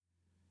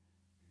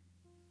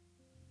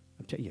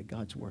tell you,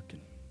 God's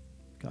working.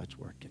 God's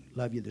working.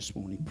 Love you this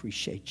morning.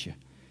 Appreciate you.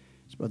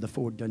 As Brother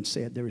Ford done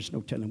said, there is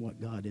no telling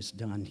what God has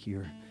done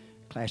here.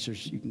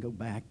 Classers, you can go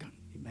back.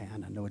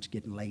 Man, I know it's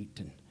getting late,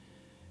 and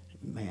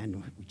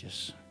man, we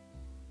just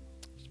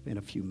spent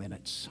a few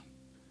minutes.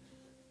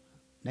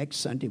 Next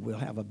Sunday, we'll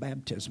have a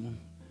baptismal.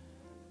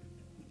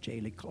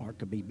 Jaylee Clark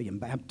will be being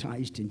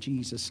baptized in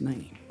Jesus'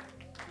 name.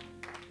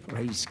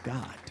 Praise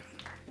God.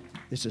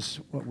 This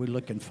is what we're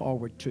looking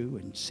forward to,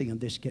 and seeing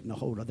this getting a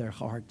hold of their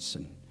hearts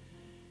and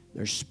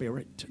their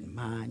spirit and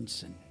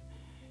minds, and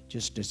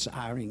just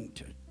desiring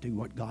to do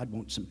what God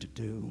wants them to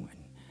do, and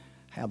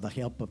have the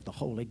help of the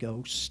Holy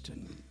Ghost,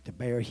 and to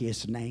bear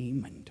His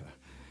name, and to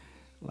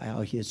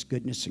allow His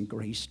goodness and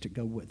grace to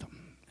go with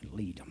them and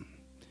lead them.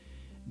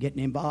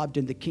 Getting involved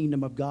in the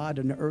kingdom of God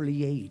in an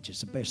early age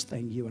is the best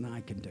thing you and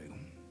I can do.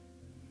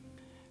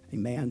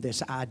 Amen.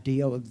 This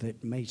ideal that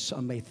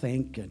some may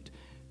think that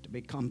to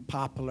become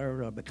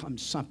popular or become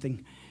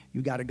something,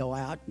 you got to go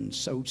out and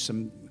sow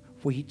some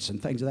wheats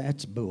and things.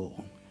 That's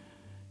bull.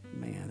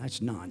 Man,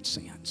 that's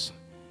nonsense.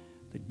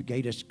 The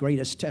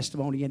greatest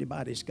testimony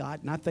anybody's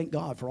got, and I thank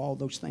God for all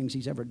those things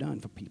He's ever done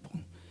for people,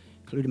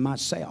 including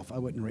myself. I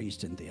wasn't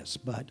raised in this,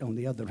 but on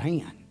the other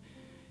hand,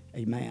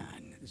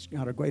 amen, it's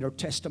not a greater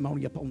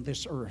testimony upon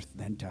this earth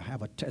than to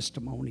have a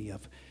testimony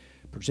of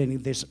presenting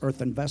this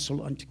earthen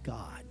vessel unto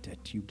God,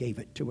 that you gave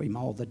it to Him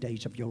all the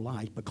days of your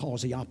life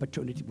because the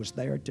opportunity was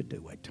there to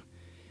do it.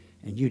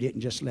 And you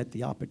didn't just let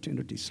the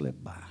opportunity slip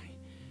by.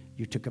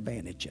 You took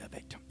advantage of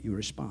it. You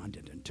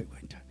responded unto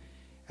it.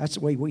 That's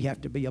the way we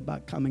have to be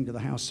about coming to the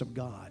house of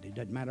God. It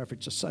doesn't matter if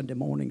it's a Sunday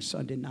morning,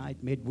 Sunday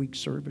night, midweek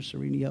service,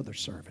 or any other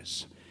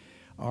service.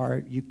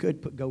 Or you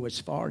could go as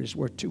far as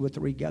where 2 or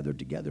 3 gathered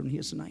together in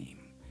His name.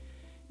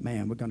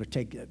 Man,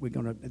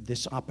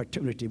 this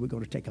opportunity, we're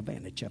going to take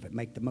advantage of it,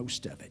 make the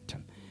most of it.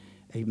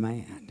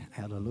 Amen.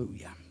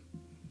 Hallelujah.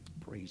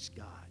 Praise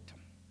God.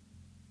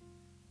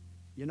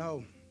 You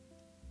know,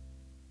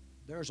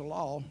 there's a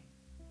law.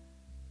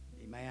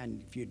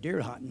 Amen. If you're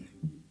deer hunting,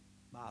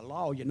 by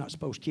law, you're not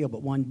supposed to kill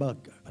but 1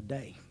 buck a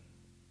day.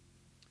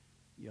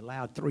 You're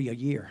allowed 3 a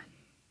year.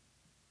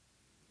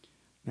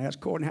 Now, that's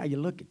according to how you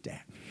look at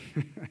that.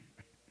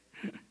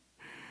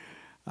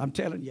 I'm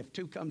telling you, if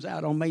 2 comes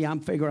out on me, I'm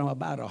figuring I'm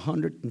about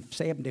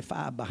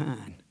 175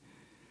 behind.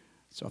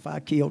 So if I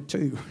kill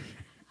 2,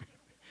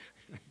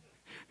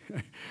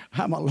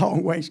 I'm a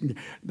long ways.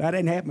 That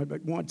ain't happened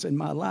but once in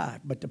my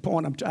life. But the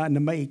point I'm trying to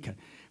make,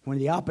 when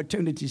the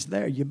opportunity's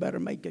there, you better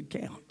make it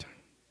count.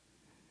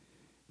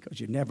 Because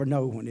you never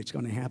know when it's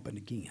going to happen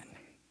again.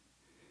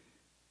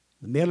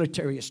 The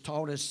military has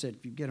taught us that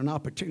if you get an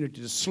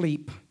opportunity to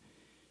sleep,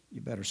 you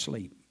better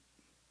sleep.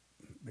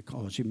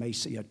 Because you may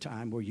see a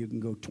time where you can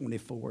go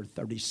 24,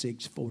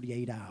 36,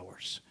 48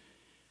 hours.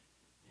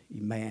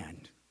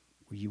 Amen.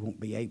 Where you won't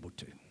be able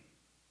to.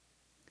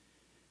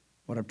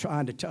 What I'm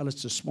trying to tell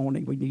us this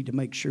morning, we need to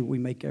make sure we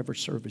make every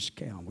service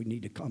count. We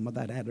need to come with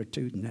that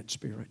attitude and that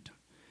spirit.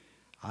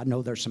 I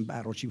know there's some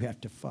battles you have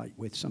to fight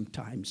with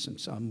sometimes, and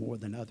some more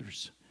than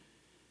others.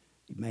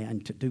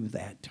 Amen, to do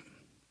that.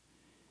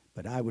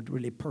 But I would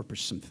really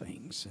purpose some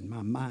things in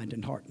my mind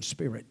and heart and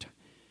spirit,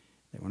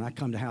 that when I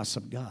come to the house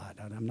of God,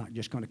 I'm not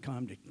just going to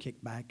come to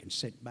kick back and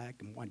sit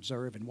back and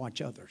observe and watch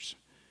others.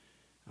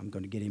 I'm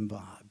going to get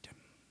involved.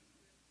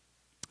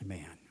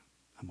 Amen.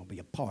 I'm going to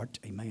be a part,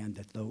 amen,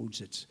 that those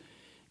that's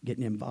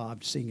getting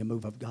involved, seeing a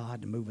move of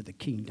God, a move of the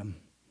kingdom.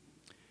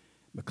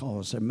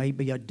 Because there may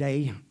be a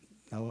day,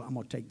 no, I'm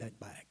going to take that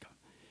back.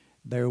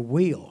 There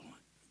will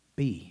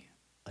be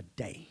a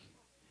day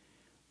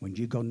when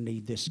you're going to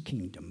need this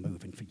kingdom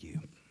moving for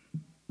you.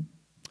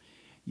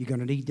 You're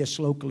going to need this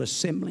local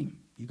assembly.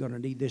 You're going to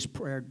need this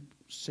prayer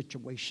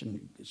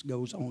situation that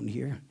goes on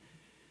here.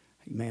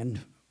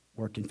 Amen.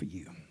 Working for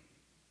you.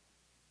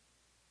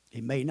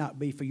 It may not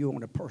be for you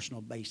on a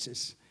personal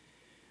basis,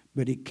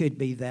 but it could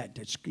be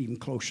that's even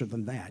closer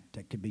than that.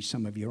 That could be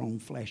some of your own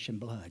flesh and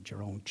blood,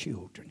 your own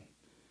children.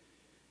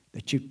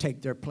 That you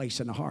take their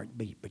place in a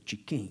heartbeat, but you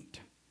can't.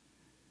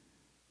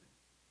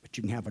 But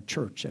you can have a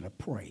church that'll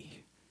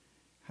pray.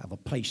 Have a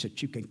place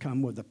that you can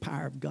come where the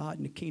power of God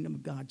and the kingdom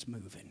of God's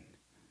moving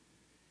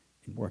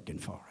and working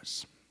for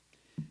us.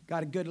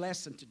 Got a good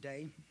lesson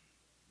today.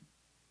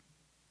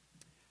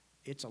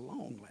 It's a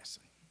long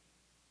lesson.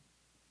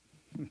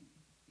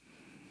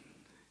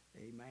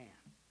 Amen.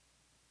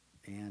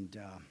 And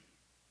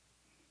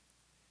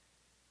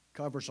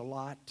covers a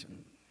lot.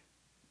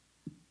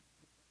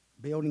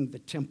 Building the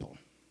temple.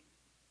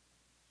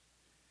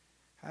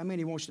 How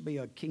many wants to be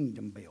a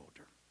kingdom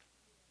builder?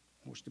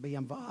 Wants to be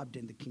involved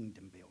in the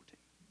kingdom building?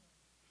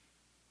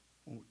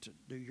 Want to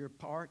do your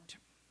part?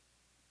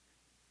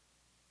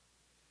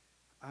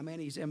 How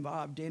many's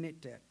involved in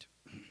it that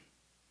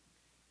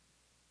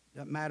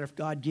doesn't matter if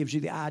God gives you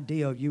the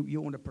idea,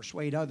 you want to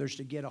persuade others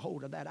to get a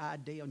hold of that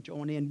idea and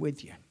join in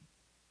with you.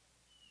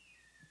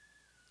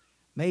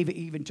 Maybe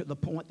even to the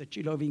point that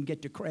you don't even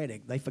get the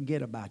credit. They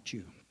forget about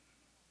you.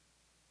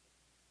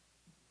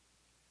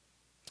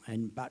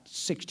 And about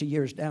 60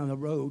 years down the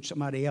road,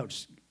 somebody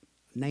else's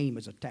name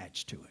is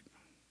attached to it.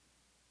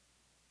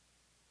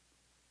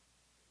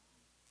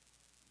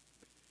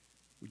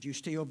 Would you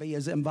still be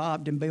as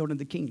involved in building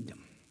the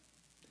kingdom?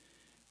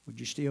 Would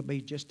you still be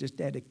just as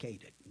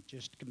dedicated and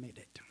just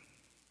committed?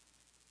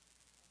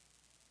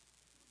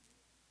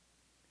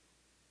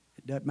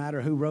 It doesn't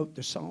matter who wrote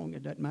the song.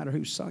 It doesn't matter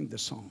who sung the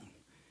song.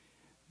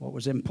 What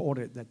was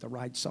important that the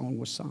right song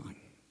was sung.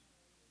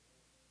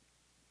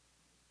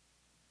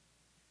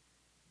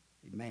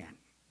 Amen.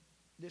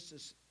 This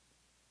is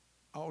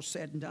all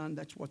said and done.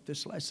 That's what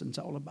this lesson's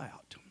all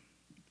about.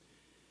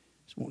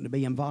 It's wanting to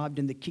be involved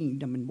in the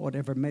kingdom in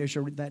whatever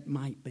measure that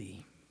might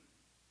be.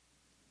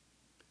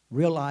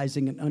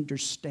 Realizing and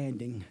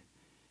understanding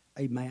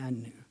a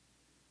man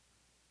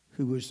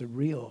who was the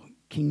real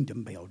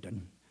kingdom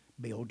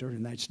builder,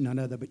 and that's none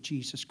other but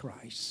Jesus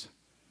Christ.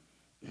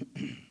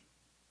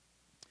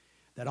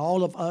 That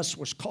all of us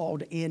was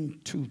called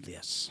into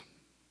this,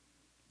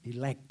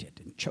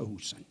 elected and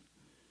chosen.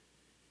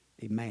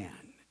 Amen.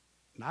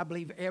 And I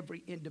believe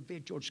every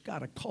individual's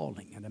got a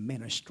calling and a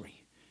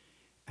ministry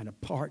and a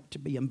part to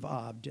be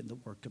involved in the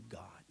work of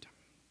God.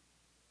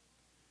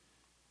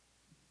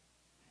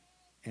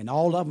 And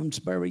all of them's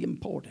very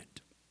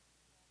important.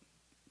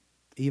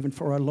 Even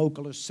for our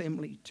local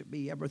assembly to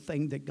be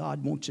everything that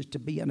God wants us to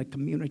be in a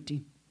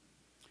community.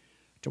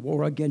 To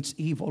war against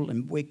evil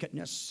and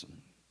wickedness.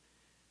 And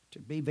to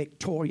be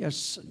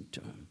victorious and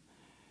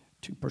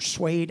to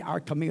persuade our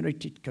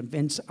community, to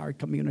convince our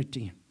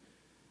community.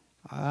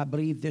 I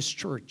believe this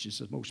church is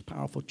the most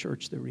powerful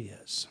church there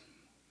is.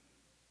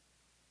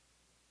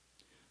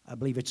 I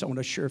believe it's on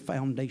a sure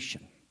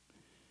foundation.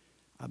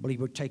 I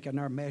believe we're taking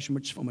our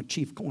measurements from a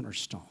chief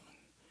cornerstone.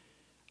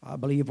 I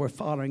believe we're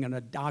following in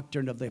a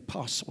doctrine of the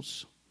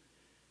apostles.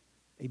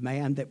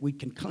 Amen, that we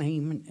can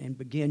claim and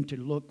begin to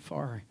look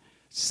for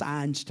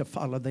signs to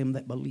follow them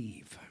that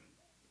believe.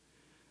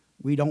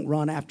 We don't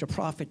run after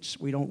prophets.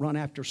 We don't run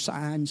after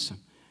signs.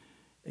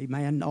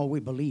 Amen. No, we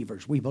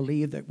believers. We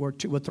believe that we're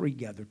 2 or 3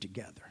 gathered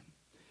together.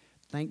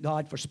 Thank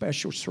God for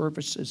special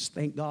services.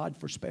 Thank God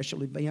for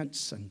special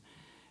events and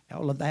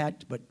all of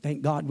that. But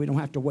thank God we don't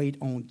have to wait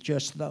on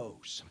just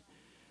those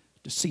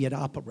to see it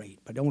operate.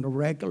 But on a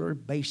regular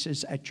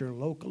basis at your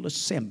local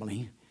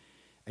assembly,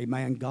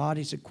 amen, God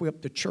has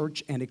equipped the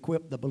church and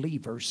equipped the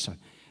believers.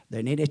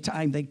 Then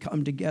anytime they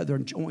come together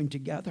and join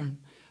together,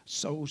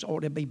 souls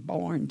ought to be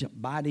born,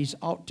 bodies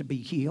ought to be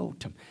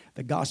healed,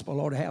 the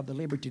gospel ought to have the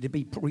liberty to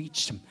be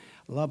preached,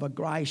 love of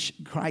Christ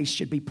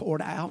should be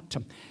poured out,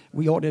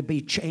 we ought to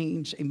be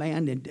changed,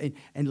 amen,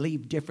 and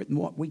leave different than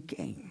what we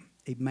came,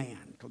 amen,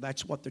 because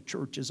that's what the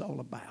church is all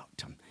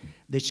about,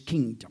 this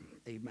kingdom,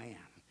 amen.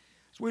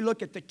 So we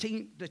look at the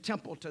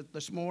temple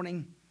this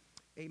morning,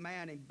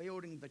 amen, and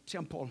building the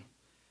temple,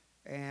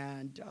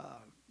 and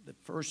the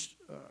first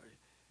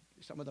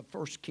some of the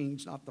first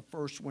kings, not the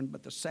first one,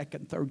 but the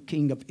second, third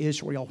king of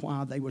Israel,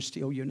 while they were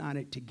still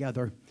united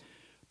together,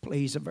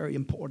 plays a very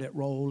important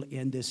role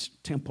in this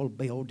temple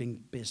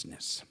building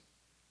business.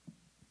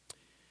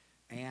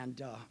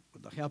 And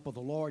with the help of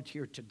the Lord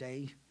here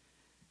today,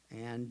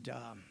 and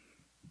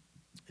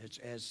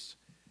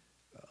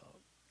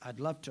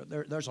I'd love to,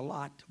 there's a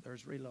lot,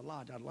 there's really a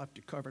lot I'd love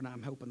to cover, and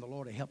I'm hoping the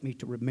Lord will help me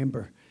to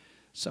remember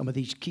some of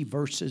these key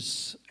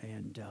verses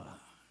and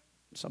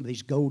some of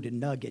these golden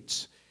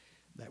nuggets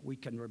that we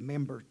can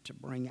remember to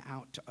bring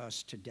out to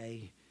us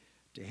today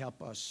to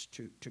help us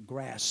to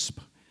grasp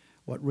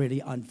what really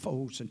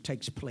unfolds and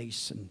takes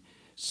place and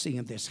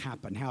seeing this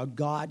happen. How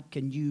God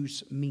can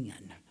use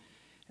men,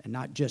 and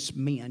not just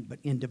men, but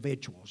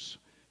individuals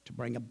to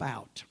bring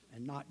about,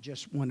 and not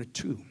just 1 or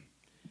 2,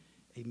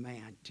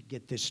 amen, to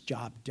get this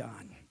job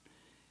done.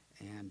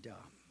 And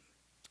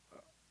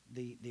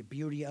the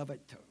beauty of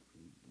it,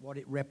 what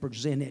it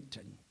represented,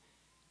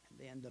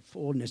 and the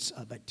fullness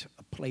of it,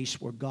 a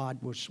place where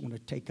God was going to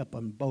take up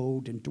and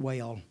abode and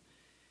dwell,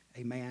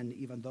 amen,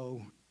 even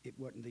though it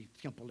wasn't the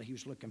temple that he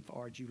was looking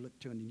for as you look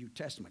to in the New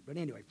Testament. But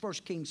anyway, 1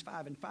 Kings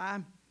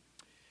 5:5.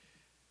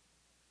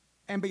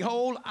 And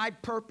behold, I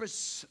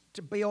purpose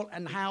to build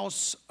an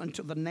house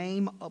unto the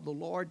name of the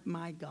Lord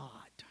my God.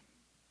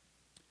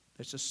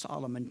 This is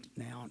Solomon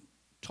now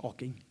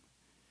talking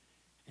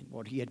and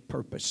what he had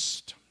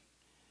purposed.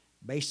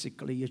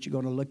 Basically, as you're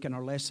going to look in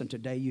our lesson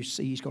today, you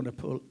see he's going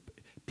to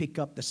pick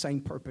up the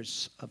same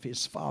purpose of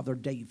his father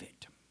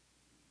David.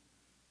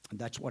 And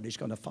that's what he's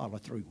going to follow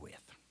through with.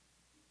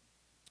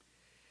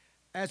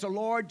 As the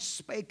Lord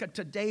spake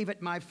unto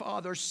David my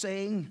father,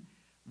 saying,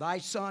 Thy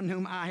son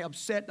whom I have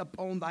set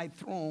upon thy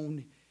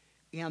throne,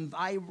 in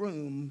thy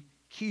room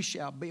he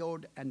shall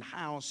build an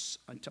house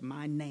unto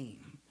my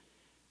name.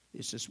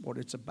 This is what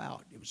it's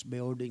about. It was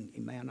building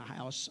a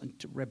house and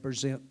to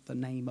represent the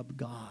name of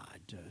God,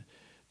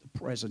 the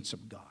presence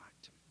of God.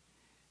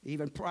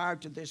 Even prior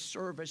to this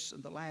service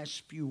in the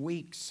last few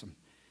weeks,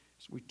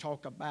 as we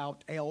talk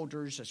about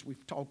elders, as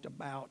we've talked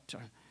about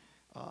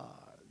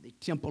the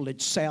temple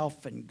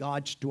itself and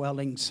God's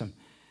dwellings,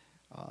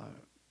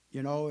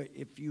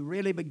 if you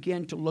really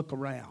begin to look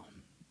around,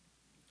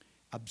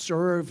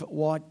 observe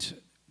what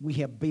we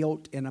have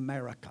built in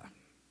America,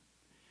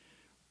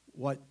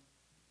 where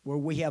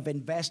we have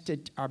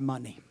invested our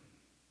money.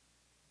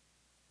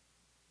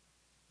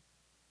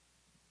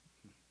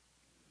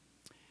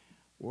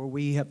 where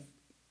we have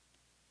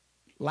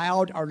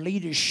allowed our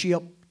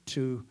leadership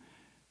to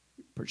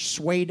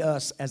persuade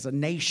us as a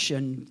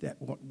nation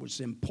that what was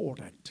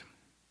important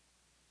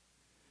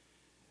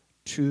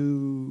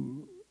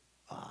to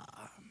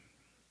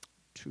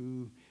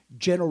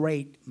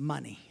generate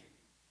money,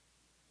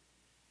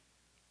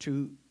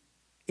 to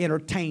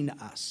entertain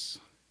us,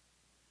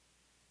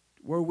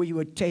 where we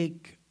would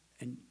take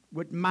and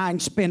wouldn't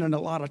mind spending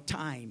a lot of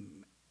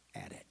time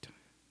at it.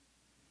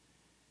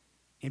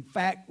 In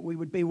fact, we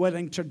would be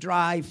willing to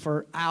drive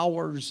for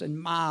hours and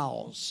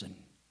miles and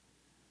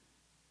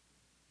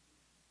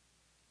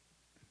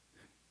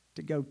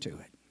to go to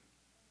it.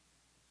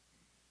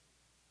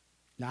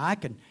 Now,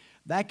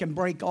 that can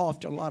break off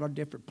to a lot of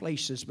different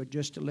places, but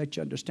just to let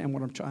you understand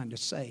what I'm trying to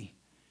say.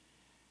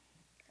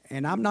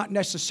 And I'm not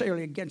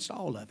necessarily against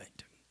all of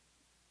it.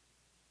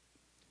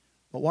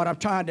 But what I'm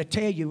trying to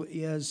tell you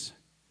is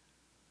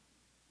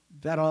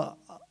that a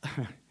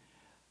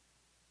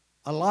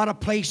lot of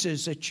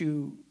places that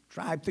you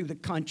drive through the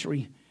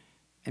country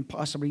and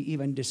possibly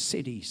even the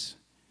cities,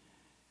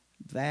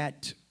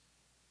 that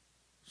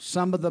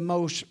some of the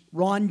most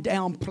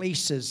run-down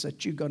places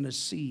that you're going to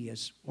see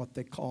is what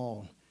they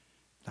call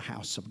the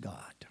house of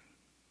God,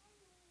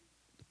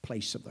 the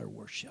place of their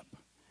worship.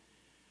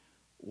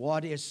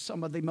 What is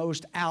some of the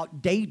most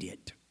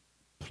outdated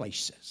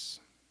places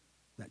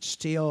that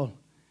still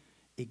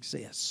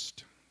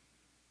exist?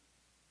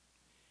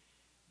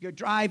 You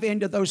drive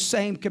into those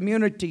same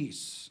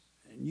communities,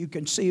 and you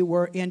can see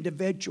where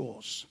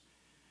individuals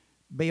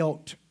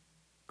built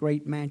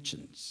great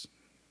mansions,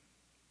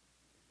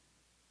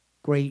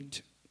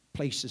 great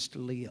places to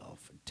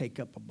live, and take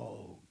up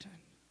abode.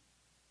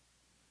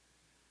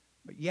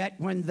 But yet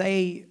when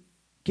they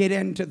get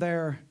into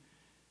their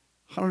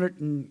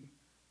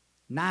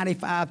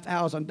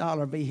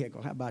 $195,000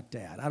 vehicle, how about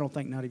that? I don't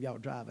think none of y'all are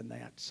driving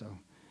that. So,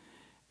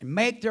 and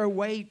make their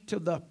way to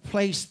the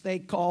place they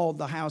call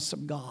the house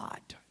of God,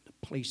 the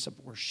place of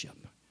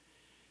worship.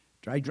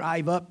 They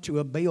drive up to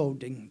a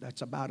building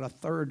that's about a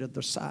third of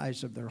the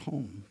size of their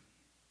home.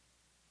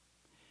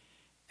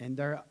 And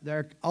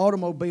their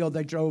automobile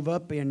they drove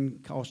up in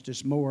cost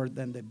us more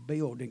than the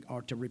building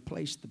or to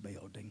replace the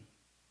building.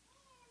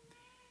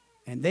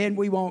 And then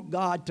we want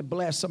God to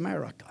bless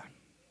America.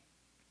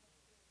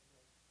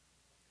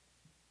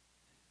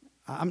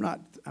 I'm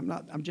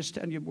just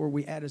telling you where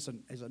we at as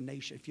a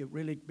nation, if you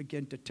really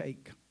begin to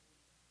take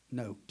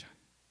note.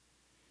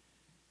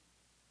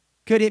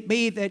 Could it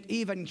be that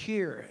even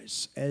here,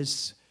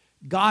 as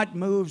God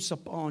moves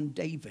upon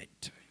David,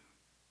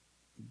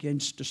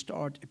 begins to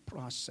start a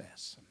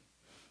process?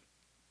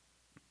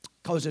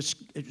 Because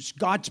it's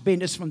God's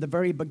business from the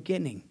very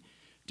beginning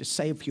to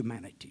save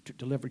humanity, to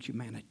deliver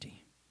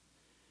humanity.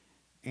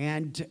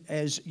 And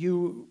as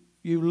you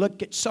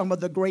look at some of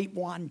the great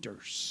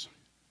wonders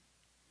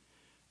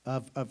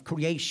of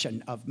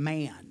creation, of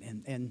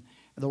man, and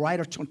the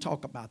writer's going to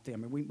talk about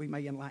them, and we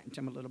may enlighten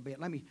them a little bit.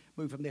 Let me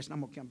move from this, and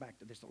I'm going to come back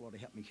to this. The Lord will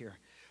help me here.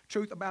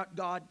 Truth about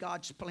God,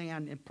 God's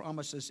plan and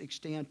promises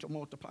extend to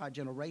multiply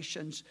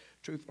generations.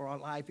 Truth for our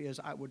life is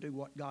I will do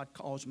what God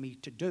calls me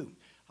to do.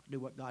 I'll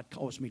do what God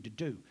calls me to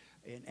do.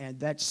 And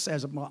that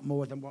says a lot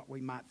more than what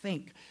we might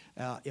think.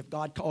 If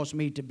God calls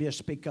me to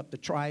just pick up the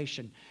trash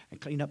and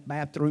clean up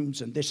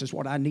bathrooms, and this is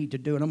what I need to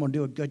do, and I'm going to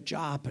do a good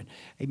job, and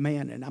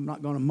amen, and I'm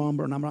not going to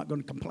mumble, and I'm not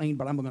going to complain,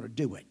 but I'm going to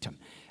do it.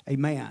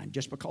 Amen.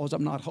 Just because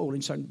I'm not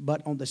holding something.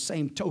 But on the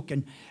same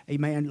token,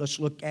 amen, let's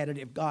look at it.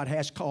 If God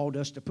has called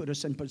us to put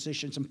us in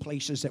positions and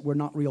places that we're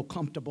not real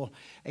comfortable,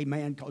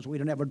 amen, because we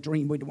don't ever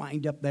dream we'd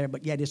wind up there,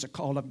 but yet it's a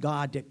call of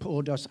God that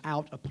pulled us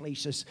out of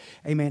places,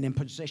 amen, and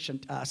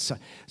positioned us.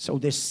 So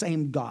this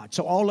same God.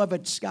 So all of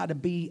it's got to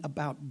be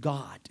about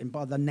God and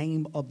by the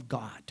name of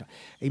God.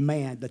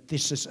 Amen. That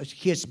this is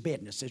His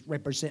business. It's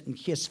representing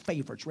His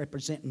favor. It's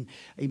representing,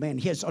 amen,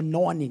 His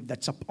anointing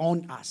that's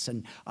upon us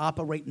and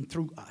operating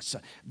through us.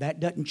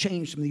 That doesn't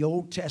change from the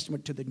Old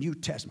Testament to the New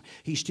Testament.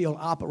 He still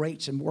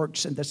operates and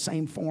works in the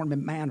same form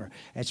and manner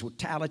as with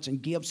talents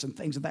and gifts and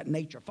things of that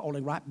nature,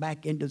 falling right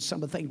back into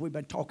some of the things we've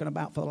been talking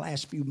about for the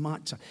last few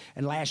months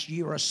and last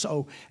year or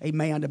so,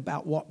 amen,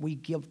 about what we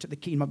give to the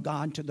kingdom of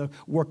God, to the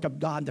work of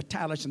God, the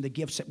talents and the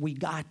gifts that we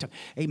got,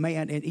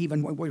 amen, and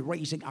even when we're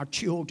raising our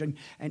children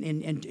and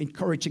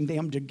encouraging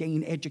them to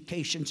gain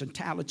educations and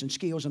talents and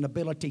skills and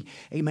ability,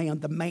 amen,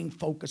 the main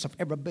focus of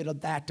every bit of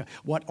that,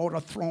 what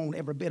order throne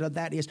every bit of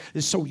that is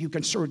so you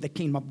can serve the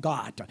kingdom of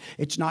God.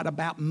 It's not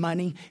about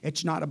money.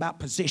 It's not about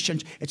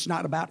positions. It's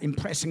not about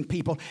impressing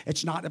people.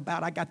 It's not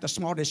about I got the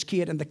smartest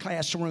kid in the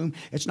classroom.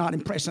 It's not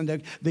impressing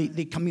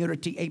the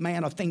community,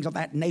 amen, or things of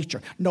that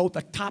nature. No,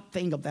 the top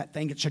thing of that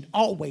thing, it should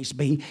always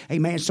be,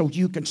 amen, so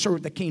you can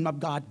serve the kingdom of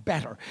God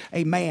better,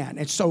 amen.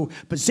 And so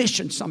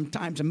position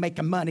sometimes and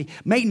making money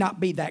may not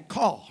be that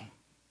call.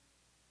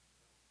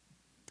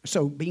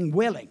 So being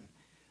willing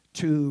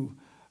to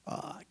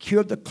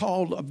hear the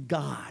call of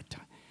God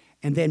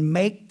and then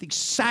make the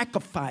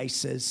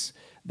sacrifices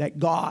that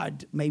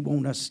God may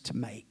want us to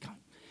make.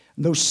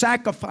 Those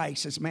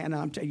sacrifices, man,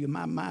 I'm telling you,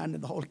 my mind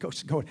and the Holy Ghost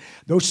is going.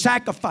 Those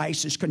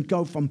sacrifices can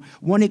go from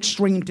one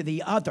extreme to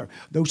the other.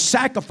 Those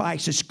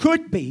sacrifices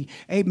could be,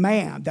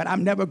 amen, that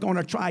I'm never going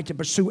to try to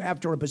pursue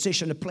after a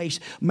position, a place,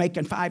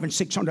 making $500,000 and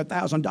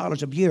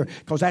 $600,000 a year,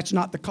 because that's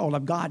not the call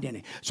of God in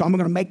it. So I'm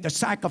going to make the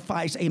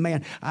sacrifice,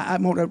 amen.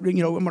 I'm going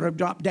to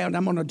drop down.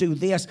 I'm going to do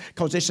this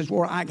because this is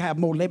where I have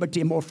more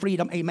liberty and more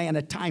freedom, amen,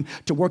 at time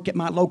to work at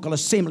my local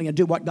assembly and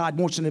do what God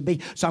wants me to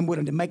be. So I'm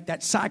willing to make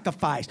that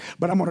sacrifice.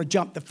 But I'm going to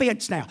jump the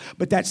fence now.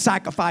 But that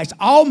sacrifice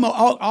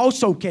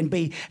also can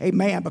be,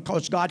 amen,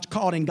 because God's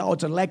calling,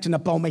 God's electing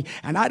upon me,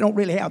 and I don't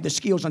really have the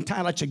skills and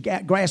talents to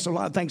grasp a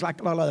lot of things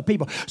like a lot of other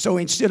people. So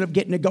instead of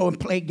getting to go and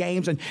play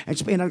games and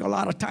spending a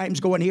lot of times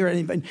going here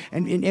and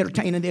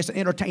entertaining this and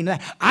entertaining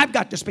that, I've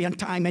got to spend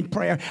time in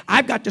prayer.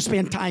 I've got to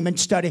spend time in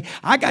study.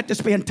 I got to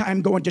spend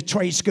time going to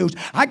trade schools.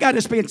 I got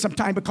to spend some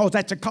time because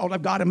that's a call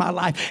of God in my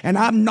life, and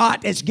I'm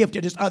not as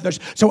gifted as others.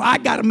 So I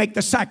got to make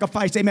the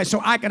sacrifice, amen,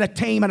 so I can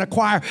attain and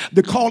acquire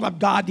the call of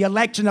God, the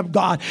election of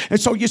God. And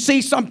so you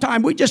see,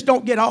 sometimes we just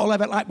don't get all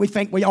of it like we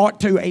think we ought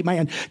to,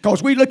 amen,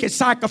 because we look at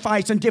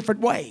sacrifice in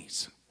different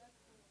ways.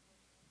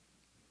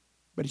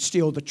 But it's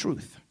still the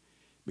truth,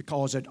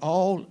 because it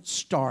all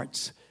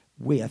starts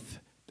with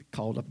the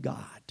call of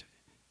God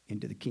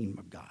into the kingdom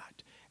of God,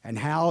 and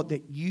how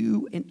that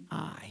you and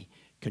I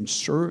can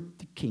serve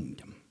the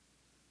kingdom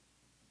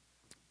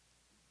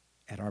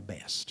at our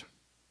best.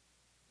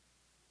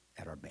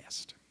 At our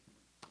best.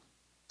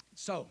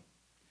 So,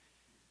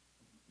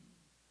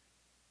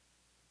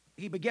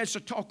 he begins to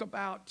talk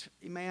about,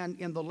 amen,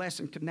 in the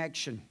lesson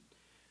connection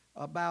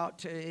about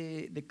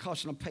the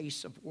custom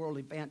pace of world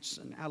events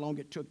and how long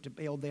it took to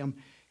build them.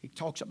 He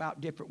talks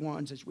about different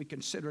ones as we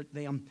consider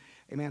them.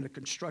 Amen. The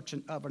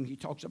construction of them. He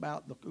talks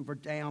about the Hoover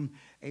Dam.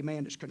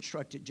 Amen. It's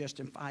constructed just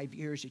in 5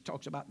 years. He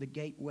talks about the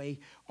Gateway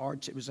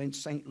Arch. It was in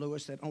St.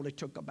 Louis that only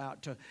took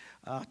about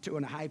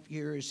 2.5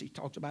 years. He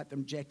talks about the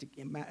Majestic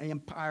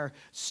Empire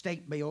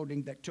State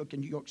Building that took in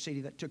New York City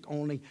that took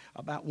only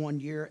about 1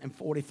 year and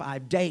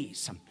 45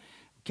 days.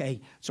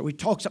 Okay, so he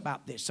talks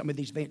about this, some of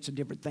these events and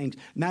different things.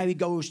 Now he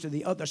goes to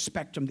the other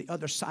spectrum, the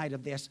other side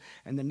of this.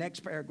 And the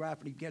next paragraph,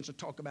 he begins to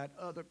talk about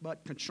other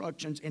but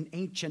constructions in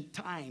ancient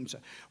times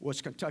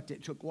was conducted.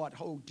 It took what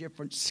whole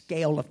different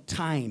scale of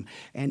time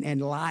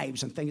and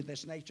lives and things of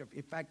this nature.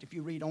 In fact, if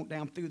you read on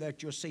down through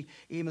that, you'll see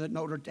even the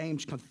Notre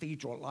Dame's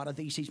cathedral. A lot of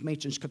these, he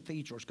mentions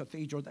cathedrals.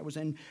 Cathedral that was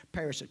in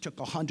Paris, it took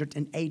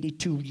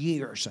 182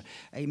 years,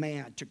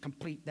 amen, to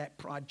complete that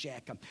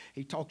project.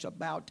 He talks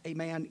about,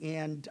 amen,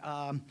 and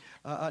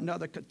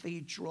another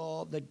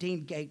cathedral, the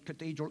Deangate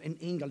Cathedral in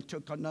England,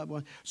 took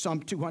another some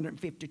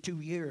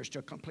 252 years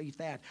to complete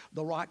that.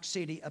 The rock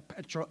city of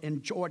Petra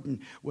in Jordan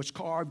was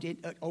carved in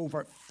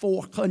over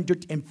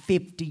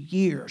 450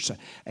 years,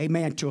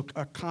 amen, to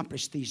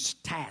accomplish these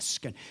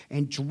tasks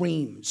and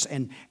dreams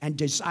and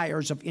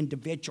desires of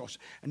individuals.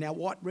 And now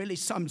what really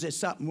sums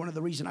this up, and one of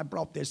the reasons I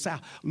brought this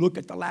out, look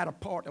at the latter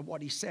part of what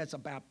he says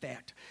about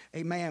that.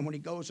 Amen. When he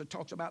goes and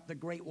talks about the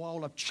Great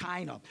Wall of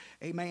China,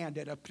 amen,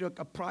 that took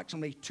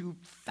approximately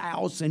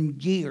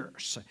 2,000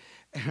 years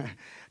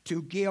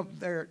to give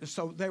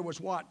so there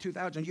was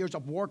 2,000 years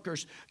of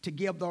workers to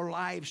give their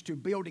lives to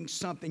building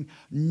something,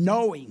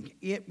 knowing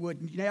it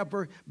would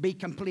never be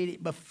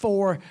completed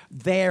before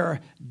their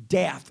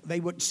death.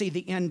 They wouldn't see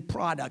the end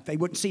product. They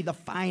wouldn't see the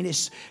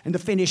finest and the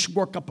finished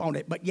work upon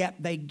it, but yet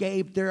they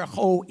gave their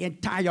whole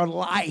entire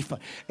life,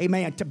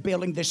 amen, to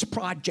building this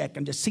project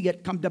and to see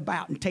it come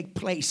about and take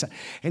place.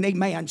 And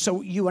amen,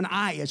 so you and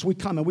I, as we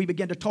come and we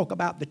begin to talk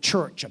about the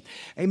church,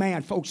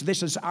 amen, folks,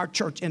 this is our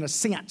church in a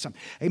sense.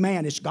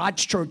 Amen, it's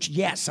God's church.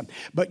 Yes,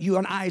 but you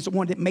and I is the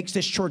one that makes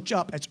this church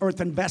up. It's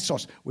earthen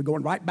vessels. We're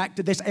going right back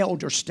to this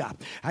elder stuff.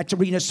 That's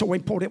arena is so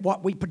important,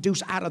 what we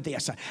produce out of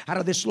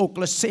this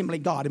local assembly,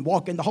 God, and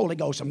walk in the Holy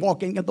Ghost and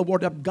walking in the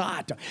Word of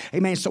God.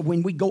 Amen. So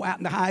when we go out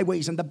in the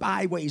highways and the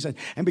byways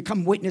and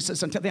become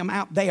witnesses unto them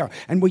out there,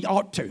 and we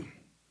ought to.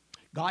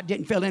 God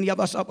didn't fill any of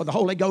us up with the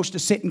Holy Ghost to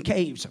sit in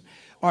caves.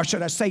 Or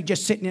should I say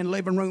just sitting in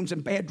living rooms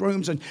and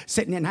bedrooms and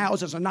sitting in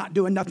houses and not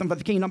doing nothing for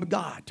the kingdom of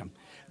God.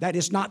 That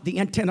is not the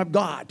intent of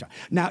God.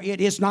 Now, it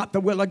is not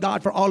the will of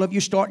God for all of you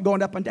start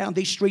going up and down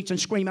these streets and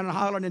screaming and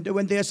hollering and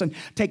doing this and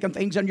taking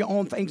things on your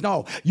own things.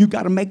 No, you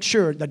got to make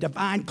sure the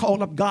divine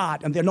call of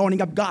God and the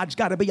anointing of God's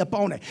got to be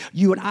upon it.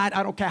 You and I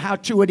don't care how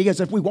true it is,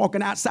 if we're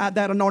walking outside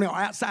that anointing or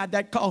outside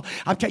that call,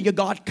 I'll tell you,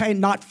 God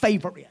cannot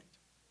favor it.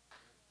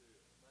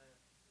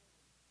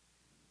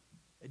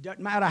 It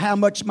doesn't matter how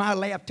much my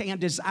left hand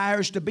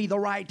desires to be the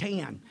right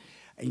hand.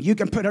 And you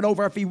can put it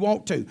over if you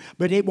want to,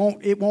 but it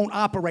won't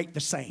operate the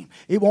same.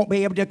 It won't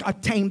be able to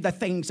attain the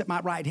things that my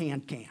right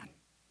hand can.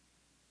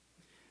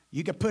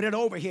 You can put it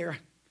over here,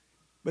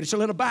 but it's a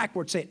little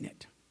backwards, isn't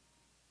it?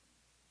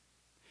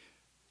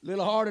 A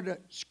little harder to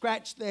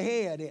scratch the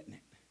head, isn't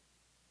it?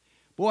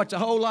 Boy, it's a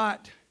whole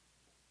lot.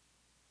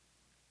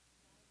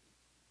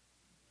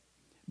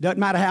 Doesn't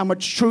matter how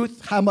much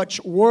truth, how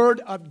much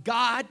word of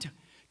God,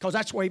 because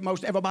that's where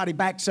most everybody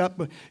backs up,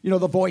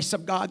 the voice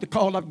of God, the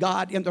call of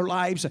God in their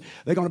lives.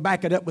 They're going to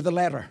back it up with a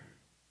letter.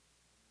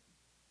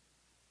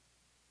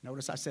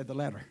 Notice I said the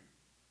letter.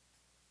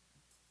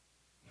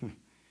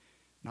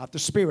 Not the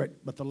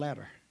spirit, but the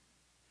letter.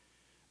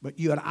 But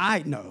you and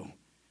I know,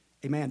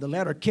 amen, the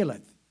letter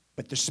killeth,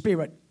 but the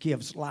spirit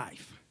gives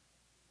life.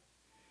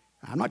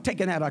 I'm not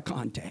taking that out of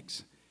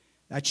context.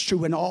 That's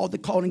true in all the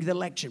calling of the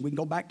election. We can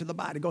go back to the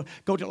Bible,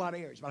 go to a lot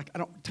of areas, but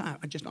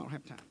I just don't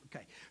have time.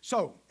 Okay.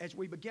 So as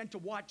we begin to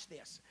watch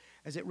this,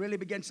 as it really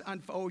begins to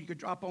unfold, you could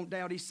drop on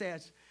down. He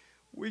says,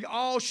 we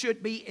all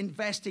should be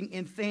investing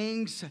in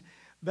things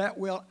that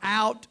will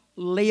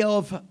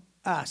outlive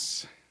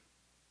us.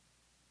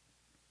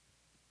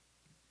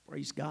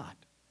 Praise God.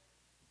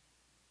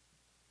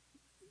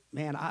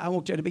 Man, I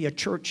want there to be a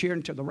church here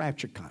until the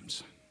rapture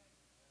comes.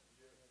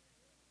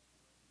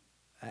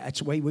 That's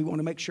the way we want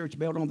to make sure it's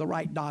built on the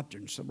right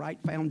doctrines, the right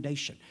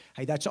foundation.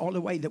 Hey, that's the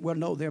only way that we'll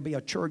know there'll be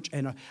a church.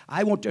 And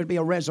I want there to be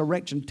a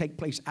resurrection to take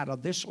place out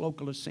of this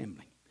local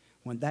assembly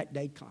when that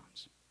day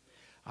comes.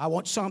 I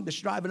want some that's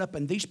driving up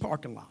in these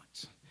parking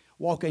lots,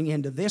 walking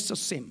into this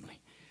assembly,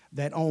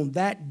 that on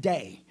that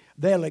day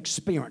they'll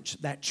experience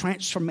that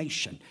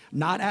transformation,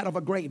 not out of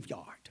a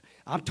graveyard.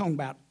 I'm talking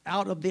about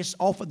out of this,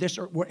 off of this,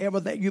 or wherever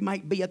that you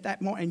might be at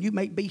that moment, and you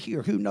may be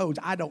here. Who knows?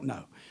 I don't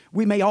know.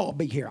 We may all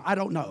be here. I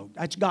don't know.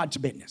 That's God's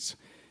business.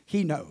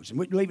 He knows, and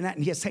we're leaving that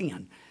in His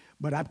hand.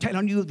 But I'm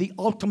telling you, the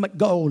ultimate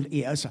goal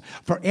is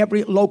for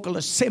every local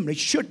assembly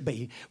should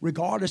be,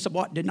 regardless of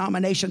what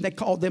denomination they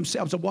call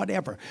themselves or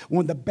whatever,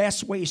 one of the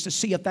best ways to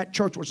see if that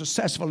church was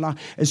successful now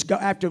is go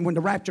after when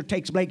the rapture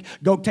takes place,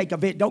 go take a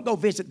visit. Don't go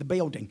visit the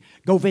building.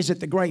 Go visit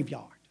the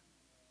graveyard.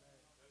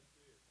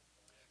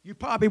 You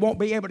probably won't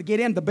be able to get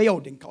in the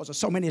building because of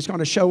so many that's going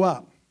to show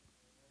up.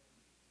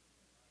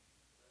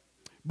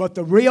 But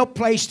the real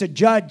place to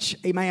judge,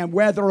 amen,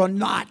 whether or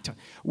not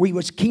we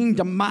was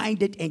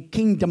kingdom-minded and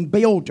kingdom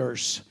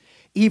builders,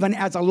 even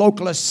as a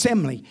local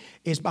assembly,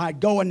 is by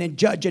going and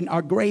judging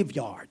our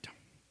graveyard.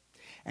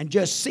 And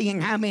just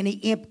seeing how many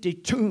empty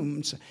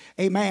tombs,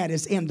 amen,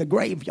 is in the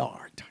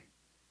graveyard.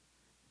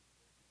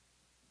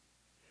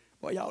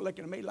 Well, y'all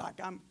looking at me like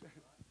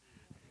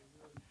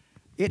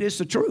it is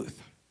the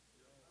truth.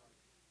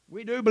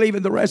 We do believe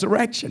in the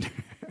resurrection.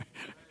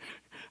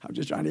 I'm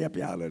just trying to help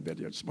you out a little bit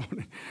here this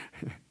morning.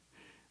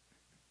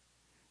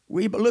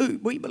 We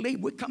believe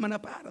we're coming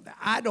up out of that.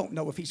 I don't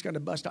know if He's going to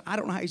bust up. I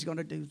don't know how He's going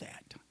to do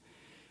that.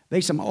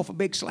 There's some awful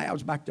big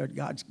slabs back there,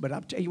 God's, but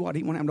I'll tell you what,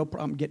 He won't have no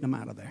problem getting them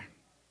out of there.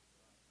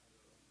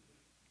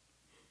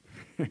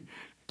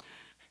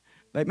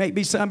 There may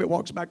be some that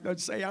walks back there and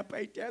say, I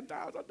paid $10,000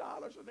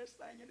 for this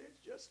thing, and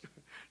it's just,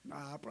 no,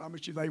 I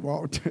promise you they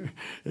won't.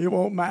 It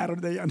won't matter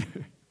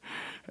then.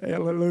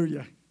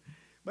 Hallelujah.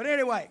 But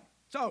anyway,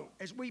 so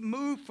as we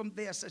move from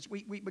this, as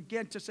we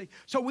begin to see,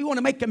 so we want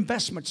to make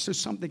investments to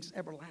something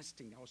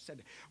everlasting. I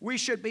said we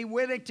should be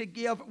willing to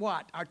give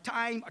what? Our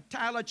time, our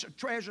talents, our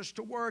treasures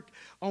to work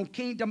on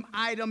kingdom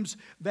items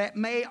that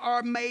may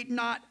or may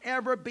not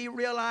ever be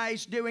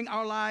realized during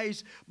our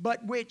lives,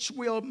 but which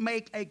will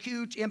make a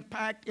huge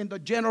impact in the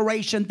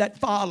generation that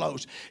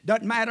follows.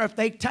 Doesn't matter if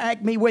they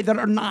tag me with it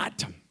or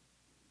not.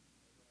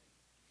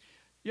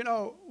 You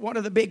know, one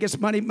of the biggest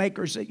money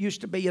makers that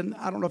used to be, and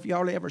I don't know if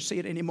y'all ever see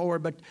it anymore,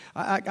 but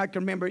I can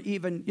remember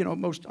even, you know,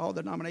 most all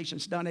the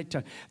denominations done it.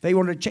 They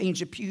wanted to change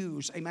the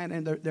pews, amen,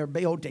 in their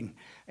building,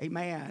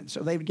 amen.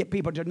 So they would get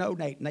people to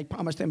donate, and they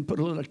promised them to put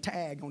a little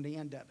tag on the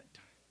end of it.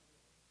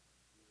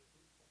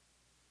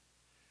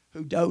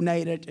 Who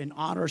donated and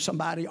honor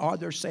somebody or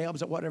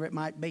themselves or whatever it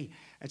might be.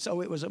 And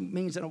so it was a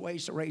means and a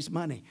ways to raise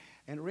money.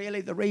 And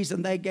really the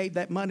reason they gave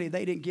that money,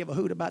 they didn't give a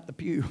hoot about the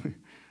pew.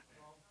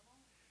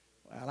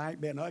 Well, I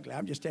ain't being ugly.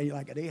 I'm just telling you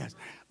like it is.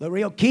 The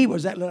real key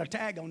was that little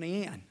tag on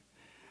the end.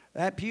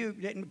 That pew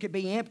could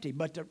be empty,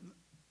 but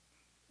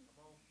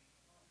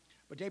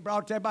they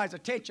brought everybody's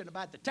attention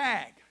about the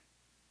tag.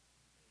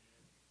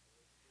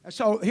 And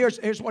so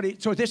here's what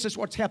so this is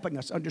what's helping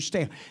us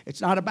understand.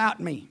 It's not about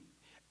me.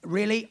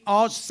 Really,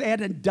 all said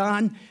and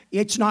done,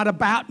 it's not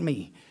about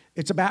me.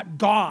 It's about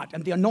God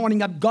and the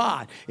anointing of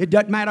God. It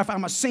doesn't matter if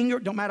I'm a singer.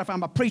 It don't matter if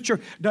I'm a preacher.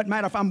 It doesn't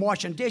matter if I'm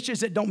washing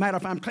dishes. It don't matter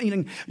if I'm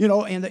cleaning, you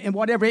know, and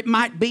whatever it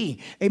might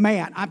be.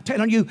 Amen. I'm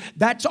telling you,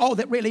 that's all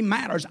that really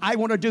matters. I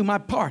want to do my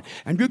part.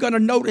 And you're going to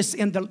notice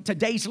in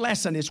today's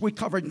lesson as we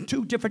covered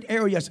two different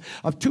areas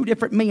of two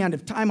different men,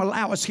 if time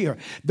allows us here,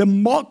 the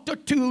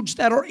multitudes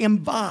that are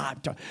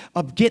involved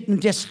of getting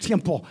this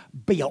temple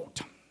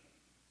built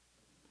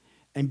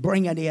and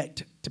bringing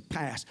it to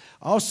pass.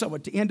 Also,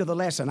 at the end of the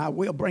lesson, I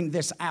will bring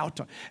this out,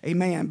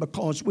 amen,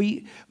 because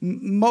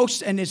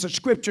and as the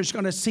scripture is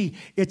going to see,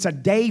 it's a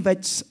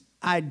David's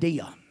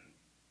idea.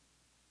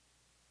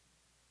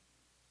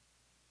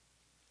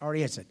 Or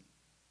is it?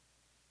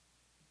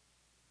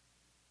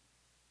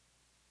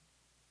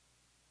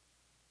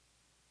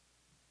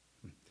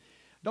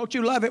 Don't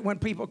you love it when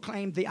people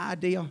claim the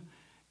idea?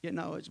 You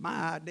know, it's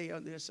my idea,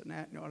 this and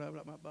that, and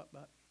whatever, but.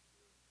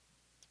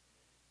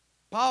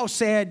 Paul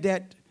said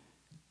that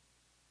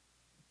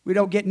we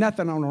don't get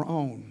nothing on our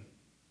own.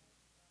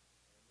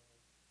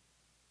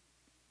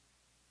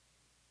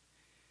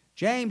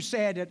 James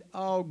said that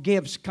all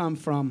gifts come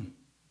from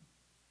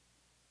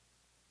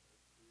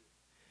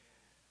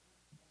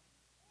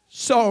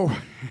So,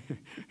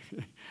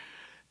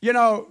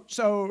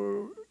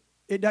 so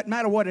it doesn't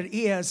matter what it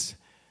is,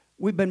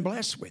 we've been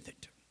blessed with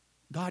it.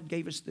 God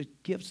gave us the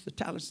gifts, the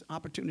talents,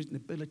 opportunities, and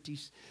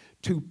abilities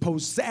to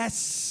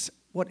possess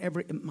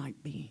whatever it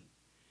might be.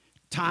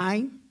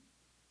 Time,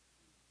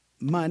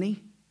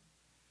 money,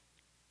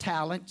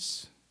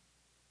 talents,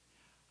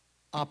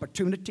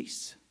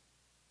 opportunities.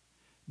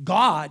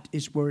 God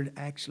is where it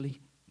actually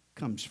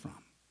comes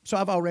from. So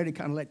I've already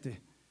kind of let the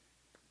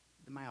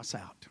mouse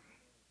out.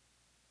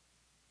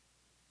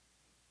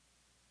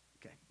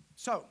 Okay.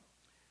 So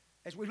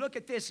as we look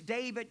at this,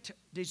 David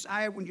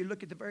desired, when you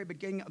look at the very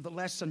beginning of the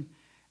lesson,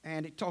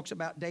 and it talks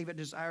about David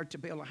desired to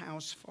build a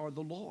house for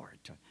the Lord.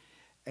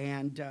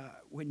 And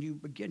when you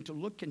begin to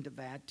look into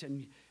that,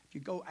 and if you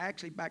go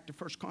actually back to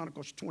 1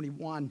 Chronicles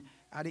 21,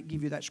 I didn't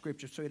give you that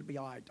scripture, so it'll be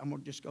all right. I'm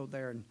going to just go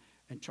there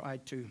and try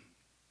to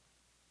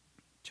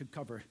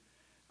cover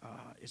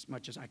as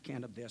much as I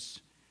can of this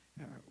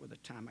with the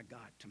time I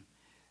got.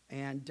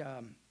 And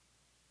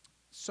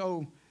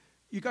so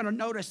you're going to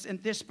notice in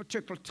this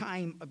particular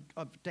time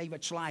of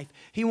David's life,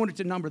 he wanted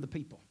to number the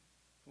people.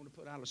 He wanted to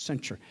put out a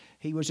censure.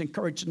 He was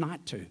encouraged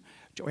not to.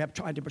 Joab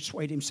tried to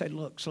persuade him, said,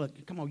 look,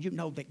 come on, you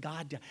know that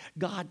God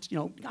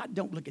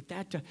don't look at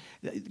that.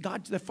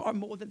 God's far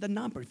more than the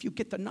number. If you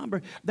get the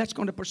number, that's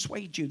going to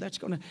persuade you. That's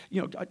going to,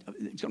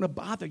 it's going to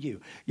bother you.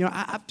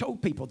 I've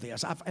told people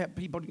this. I've had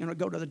people,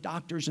 go to the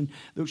doctors, and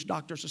those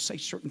doctors will say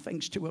certain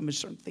things to them, and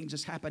certain things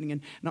is happening,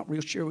 and not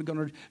real sure we're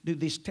going to do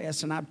these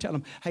tests, and I tell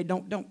them, hey,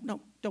 don't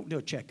do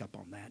a checkup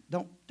on that.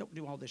 Don't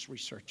do all this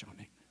research on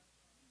it.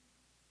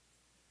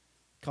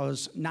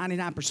 Because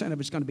 99% of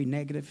it's going to be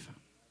negative.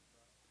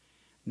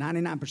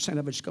 99%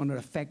 of it's going to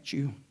affect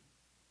you.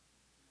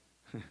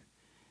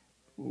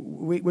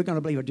 We're going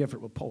to believe a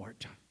different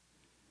report,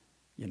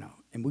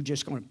 and we're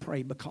just going to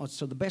pray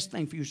so the best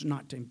thing for you is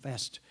not to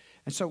invest.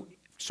 And so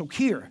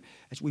here,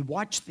 as we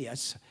watch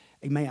this,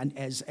 amen,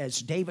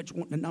 as David's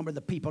wanting to number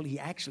the people, he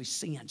actually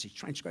sins. He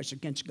transgresses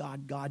against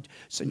God. God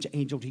sends an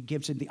angel. He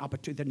gives him the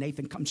opportunity.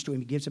 Nathan comes to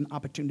him. He gives him an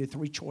opportunity,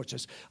 3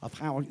 choices of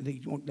how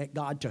they want that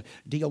God to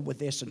deal with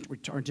this and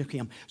return to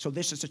him. So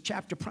this is a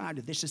chapter prior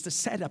to this. Is the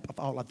setup of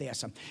all of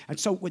this. And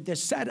so with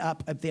this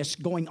setup of this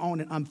going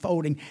on and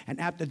unfolding, and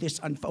after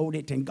this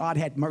unfolded, and God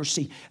had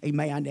mercy,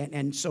 amen,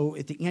 and so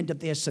at the end of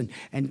this, and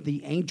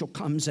the angel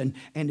comes, and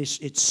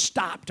it's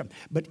stopped.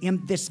 But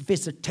in this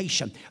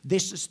visitation,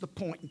 this is the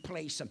point and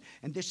place.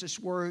 And this is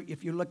where,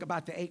 if you look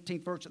about the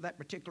 18th verse of that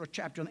particular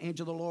chapter, the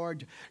angel of the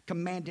Lord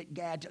commanded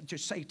Gad to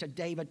say to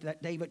David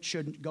that David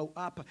should go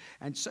up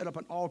and set up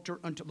an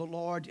altar unto the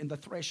Lord in the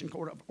threshing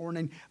court of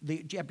Ornan,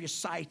 the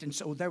Jebusite. And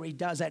so there he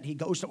does that. He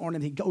goes to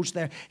Ornan. He goes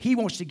there. He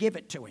wants to give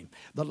it to him.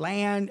 The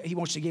land, he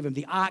wants to give him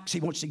the ox. He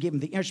wants to give him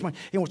the instrument.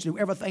 He wants to do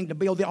everything to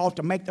build the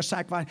altar, make the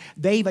sacrifice.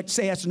 David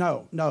says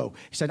no.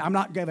 He said, I'm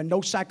not giving no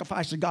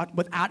sacrifice to God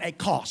without a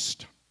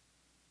cost.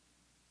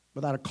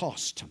 Without a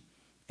cost.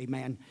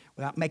 Amen.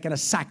 Without making a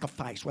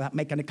sacrifice, without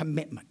making a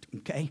commitment.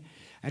 Okay?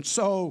 And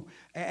so,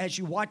 as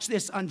you watch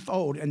this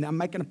unfold, and I'm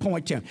making a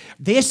point here,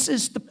 this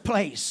is the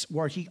place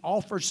where he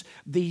offers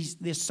this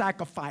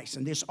sacrifice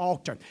and this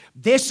altar.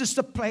 This is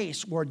the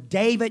place where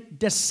David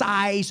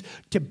decides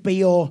to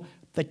build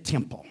the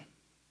temple.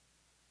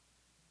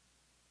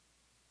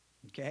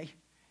 Okay?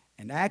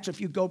 And actually, if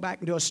you go back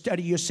and do a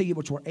study, you'll see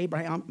which where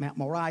Abraham, Mount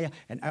Moriah,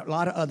 and a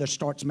lot of others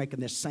starts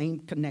making this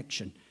same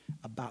connection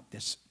about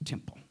this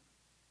temple.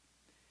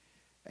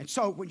 And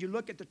so when you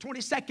look at the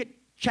 22nd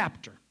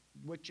chapter,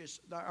 which is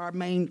our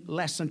main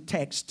lesson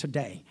text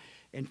today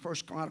in 1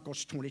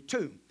 Chronicles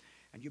 22,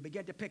 and you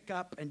begin to pick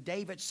up, and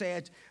David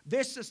said,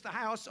 this is the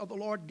house of the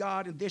Lord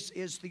God, and this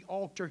is the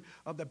altar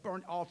of the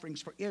burnt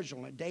offerings for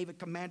Israel. And David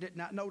commanded,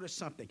 now notice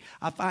something.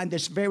 I find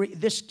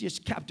this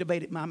just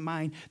captivated my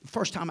mind the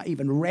first time I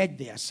even read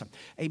this,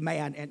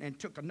 amen, and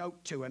took a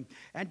note to him.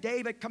 And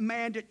David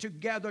commanded to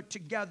gather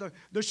together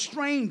the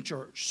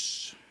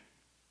strangers.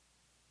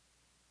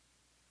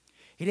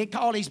 He didn't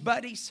call his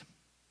buddies.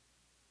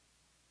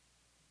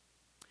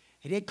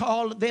 He didn't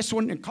call this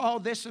one and call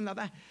this and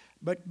that.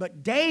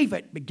 But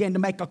David began to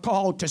make a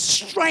call to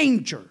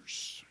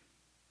strangers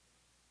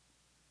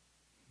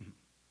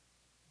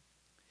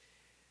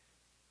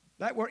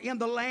that were in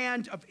the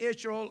land of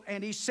Israel.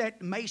 And he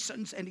set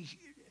masons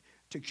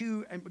to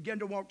hew and begin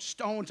to walk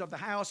stones of the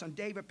house. And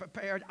David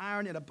prepared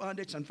iron in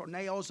abundance, and for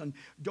nails and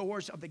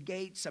doors of the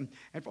gates, and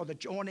for the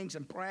joinings,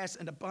 and brass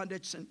in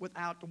abundance and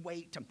without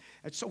weight.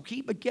 And so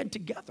he began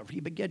together. He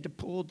began to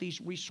pull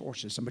these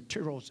resources and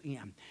materials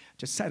in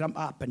to set them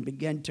up, and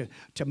begin to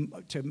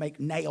make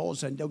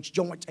nails and those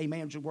joints,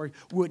 amen, where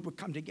wood would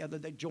come together.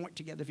 They joint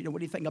together. If you know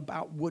anything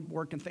about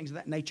woodwork and things of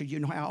that nature, you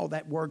know how all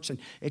that works, and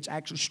it's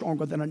actually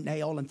stronger than a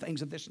nail and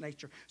things of this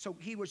nature. So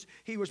he was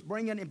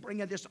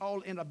bringing this all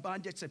in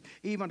abundance. And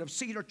even of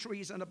cedar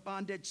trees in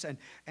abundance,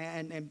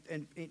 and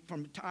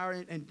from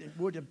Tyre and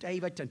wood of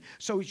David. And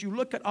so as you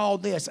look at all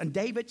this, and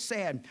David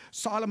said,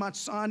 Solomon's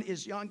son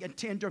is young and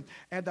tender,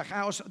 and the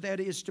house that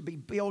is to be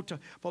built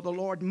for the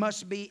Lord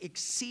must be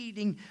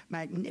exceeding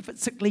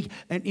magnificently.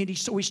 And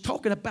so he's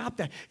talking about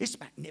that. It's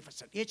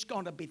magnificent. It's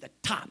going to be the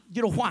top.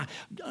 You know why?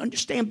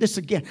 Understand this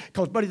again,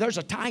 because, buddy, there's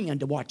a tie-in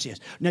to watch this.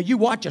 Now, you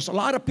watch this. A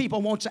lot of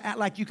people want to act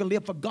like you can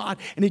live for God,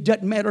 and it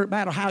doesn't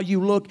matter how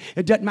you look.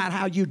 It doesn't matter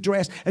how you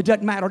dress. It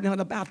doesn't matter nothing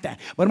about that.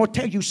 But I'm going to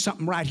tell you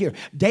something right here.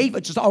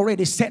 David's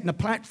already setting a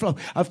platform,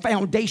 a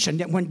foundation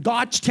that when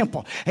God's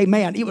temple,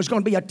 amen, it was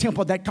going to be a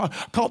temple that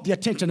caught the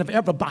attention of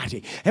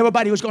everybody.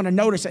 Everybody was going to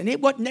notice it. And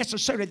it wasn't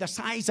necessarily the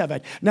size of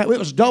it. Now, it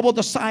was double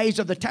the size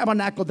of the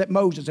tabernacle that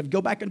Moses, if you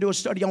go back and do a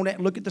study on that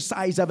and look at the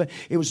size of it,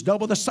 it was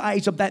double the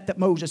size of that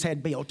Moses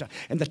had built.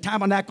 And the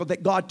tabernacle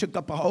that God took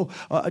up a whole,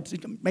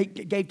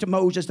 gave to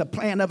Moses, the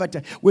plan of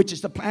it, which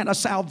is the plan of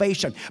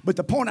salvation. But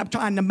the point I'm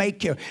trying to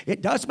make here,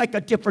 it does make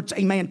a difference,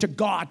 amen, to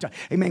God,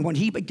 amen, when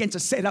he begins to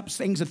set up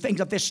things and things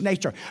of this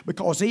nature,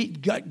 because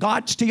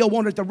God still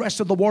wanted the rest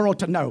of the world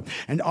to know.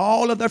 And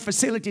all of their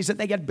facilities that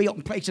they had built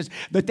in places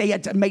that they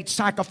had made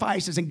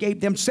sacrifices and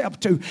gave themselves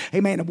to,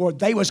 amen, where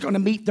they was going to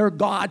meet their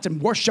gods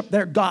and worship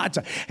their gods,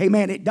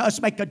 amen. It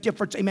does make a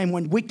difference, amen,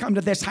 when we come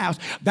to this house.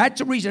 That's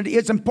the reason it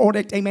is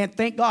important, amen.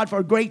 Thank God for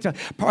a great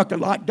parking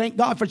lot. Thank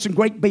God for some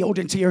great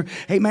buildings here,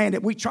 amen,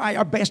 that we try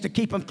our best to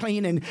keep them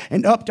clean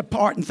and up to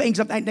par and things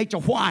of that nature.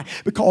 Why?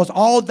 Because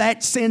all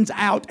that sends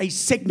out a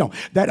signal.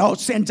 That all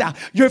sends out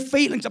your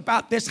feelings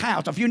about this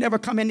house. If you never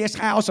come in this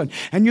house and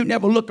you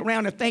never look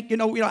around and think, I'm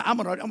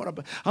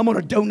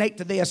gonna donate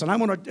to this, and I'm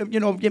gonna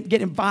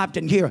get involved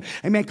in here,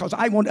 amen. Because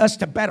I want us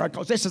to better.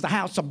 Because this is the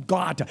house of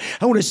God.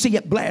 I want to see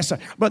it blessed.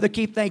 Brother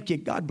Keith, thank you.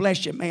 God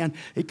bless you, man.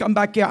 He come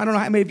back here. I don't know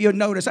how many of you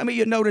noticed. How many of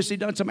you noticed he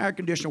done some air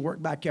conditioner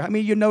work back here? How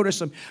many of you noticed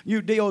some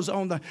new deals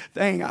on the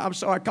thing? I'm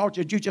sorry I caught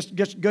you. You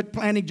just good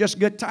planning, just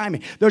good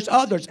timing. There's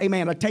others,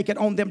 amen, that take it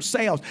on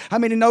themselves. How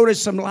many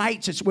noticed some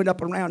lights that went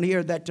up around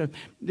here that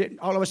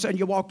all of a sudden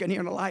you walk in here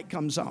and the light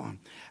comes on?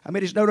 How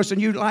many's noticed a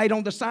new light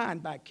on the sign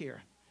back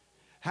here?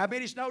 How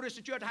many's noticed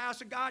that you're at the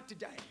house of God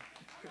today?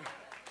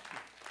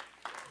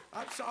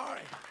 I'm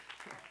sorry.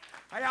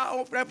 I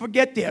won't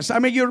forget this. I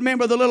mean, you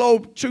remember the little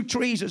old two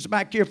trees that's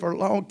back here for a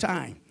long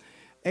time.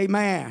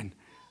 Amen.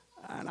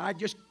 And I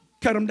just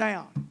cut them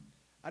down.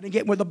 I didn't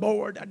get with the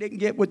board. I didn't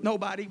get with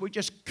nobody. We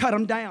just cut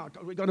them down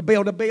because we're going to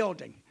build a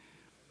building.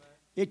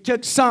 It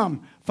took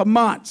some for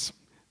months.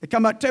 They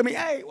come up to me,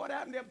 hey, what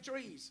happened to them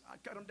trees? I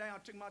cut them down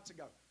 2 months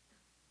ago.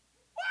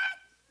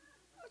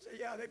 What? I said,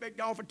 yeah, they've been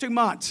gone for 2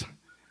 months.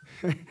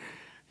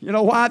 You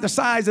know why? The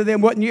size of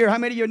them wasn't here. How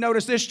many of you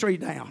noticed this tree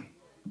down?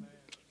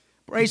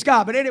 Praise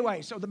God. But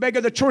anyway, so the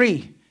bigger the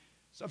tree.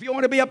 So if you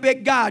want to be a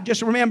big God,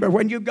 just remember,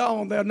 when you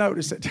go, they'll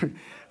notice it.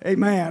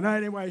 Amen.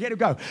 Anyway, here we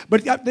go.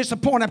 But this is the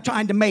point I'm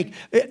trying to make.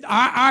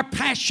 Our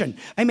passion,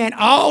 amen,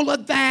 all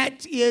of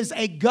that is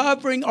a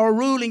governing or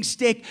ruling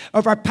stick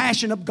of our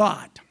passion of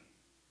God.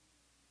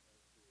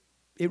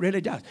 It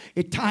really does.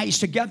 It ties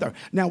together.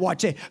 Now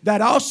watch it.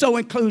 That also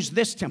includes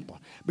this temple.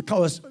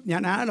 Because, now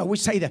I know we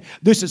say that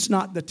this is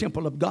not the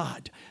temple of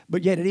God.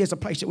 But yet it is a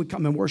place that we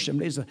come and worship.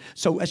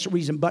 So that's the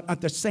reason. But at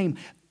the same,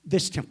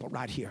 this temple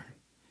right here.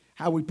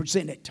 How we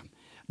present it.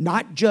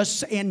 Not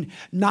just in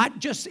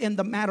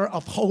the matter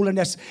of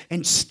holiness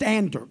and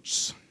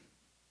standards.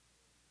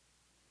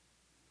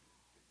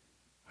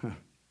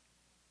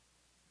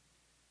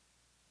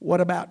 What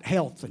about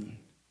health and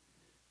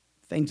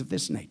things of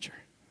this nature?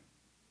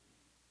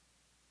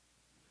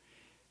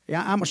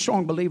 Yeah, I'm a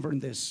strong believer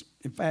in this.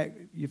 In fact,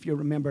 if you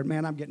remember,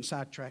 man, I'm getting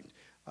sidetracked.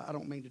 I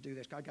don't mean to do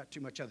this. I got too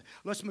much other.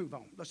 Let's move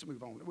on.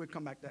 We'll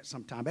come back to that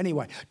sometime.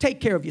 Anyway,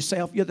 take care of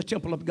yourself. You're the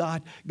temple of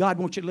God. God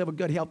wants you to live a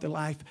good, healthy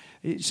life.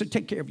 So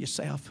take care of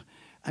yourself.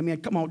 I mean,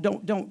 come on,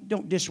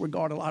 don't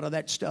disregard a lot of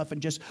that stuff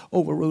and just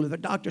overrule it. The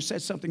doctor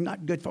says something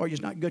not good for you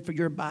is not good for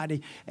your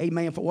body.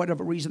 Amen. For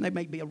whatever reason, there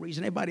may be a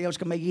reason. Everybody else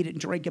can eat it and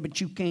drink it, but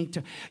you can't.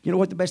 You know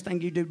what? The best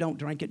thing you do, don't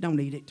drink it. Don't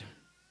eat it.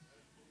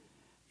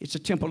 It's a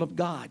temple of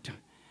God.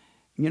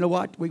 You know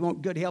what? We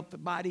want good, healthy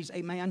bodies,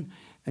 amen?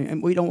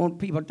 And we don't want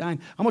people dying.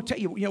 I'm going to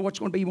tell you, you know what's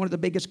going to be one of the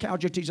biggest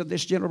casualties of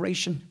this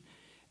generation?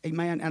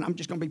 Amen. And I'm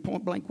just going to be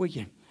point blank with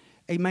you.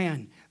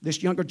 Amen.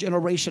 This younger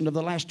generation of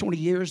the last 20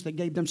 years that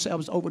gave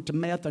themselves over to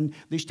meth and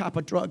these type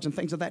of drugs and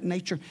things of that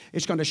nature,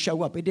 it's going to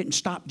show up. It didn't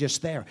stop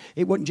just there.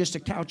 It wasn't just a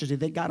casualty.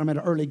 They got them at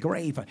an early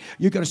grave.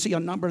 You're going to see a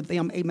number of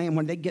them, amen,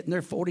 when they get in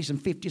their 40s and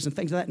 50s and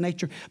things of that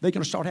nature, they're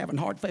going to start having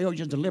heart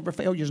failures and liver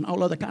failures and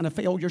all other kind of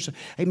failures,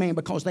 amen,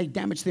 because they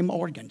damaged them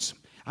organs.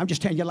 I'm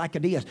just telling you like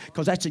it is,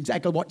 because that's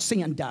exactly what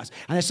sin does.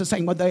 And that's the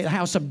same with the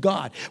house of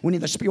God. When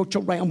in the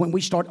spiritual realm, when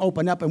we start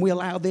opening up and we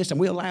allow this and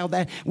we allow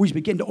that, we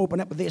begin to open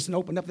up with this and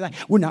open up with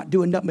that, we're not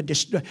doing nothing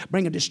but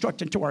bringing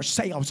destruction to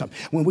ourselves.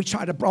 When we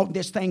try to broaden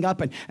this thing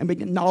up and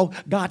begin, no,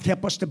 God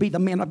help us to be the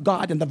men of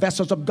God and the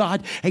vessels of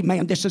God.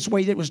 Amen. This is the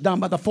way it was done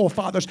by the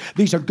forefathers.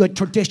 These are good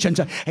traditions.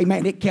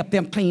 Amen. It kept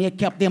them clean. It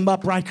kept them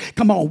upright.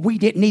 Come on. We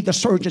didn't need the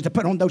surgeons to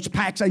put on those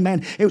packs.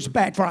 Amen. It was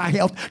bad for our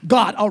health.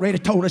 God already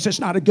told us it's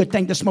not a good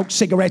thing to smoke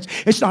cigarettes.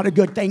 It's not a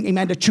good thing,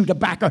 amen, to chew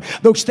tobacco.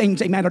 Those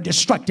things, amen, are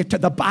destructive to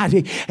the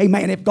body.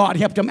 Amen. If God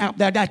helped them out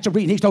there, that's the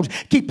reason He told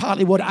us, keep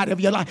Hollywood out of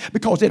your life,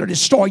 because it'll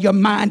destroy your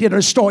mind. It'll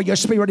destroy your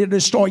spirit. It'll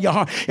destroy your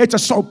heart. It's a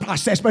slow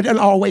process, but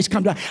it'll always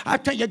come to. I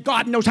tell you,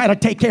 God knows how to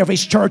take care of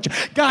His church.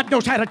 God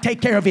knows how to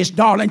take care of His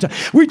darlings.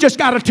 We just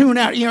got to tune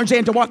our ears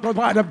into what the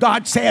Word of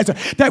God says,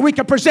 that we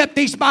can present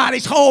these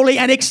bodies holy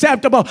and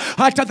acceptable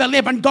to the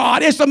living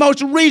God. It's the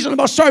most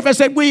reasonable service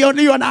that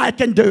you and I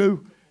can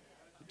do.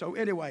 So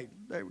anyway,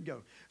 there we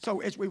go. So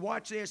as we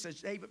watch this,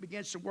 as David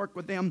begins to work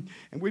with them,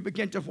 and we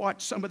begin to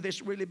watch some of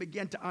this really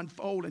begin to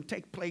unfold and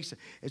take place,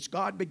 as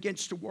God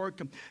begins to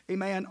work,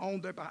 amen,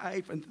 on their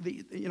behalf, and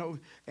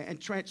and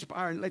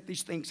transpire and let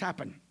these things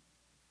happen.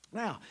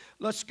 Now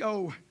let's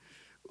go.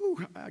 Ooh,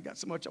 I got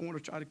so much I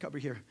want to try to cover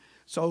here.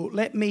 So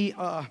let me.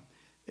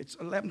 It's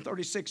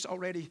 11:36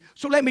 already.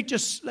 So let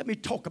me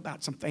talk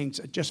about some things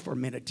just for a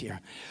minute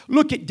here.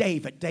 Look at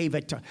David.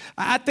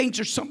 I think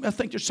there's something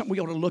we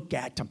ought to look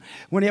at.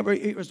 Whenever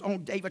it was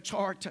on David's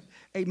heart,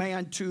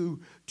 amen, to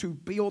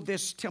build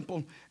this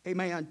temple,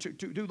 amen, to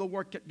do the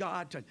work that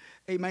God,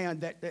 amen,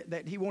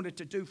 that he wanted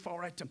to do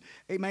for it,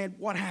 amen.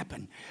 What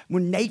happened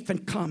when Nathan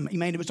come?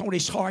 Amen. It was on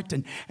his heart,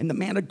 and the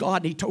man of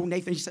God. He told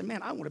Nathan. He said,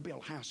 "Man, I want to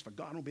build a house for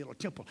God. I want to build a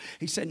temple."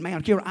 He said,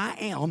 "Man, here I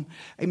am,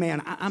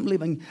 amen. I'm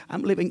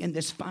living in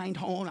this fine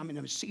home. I'm in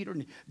a cedar,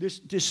 and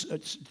this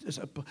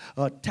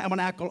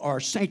tabernacle or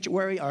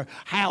sanctuary or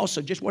house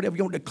or just whatever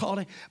you want to call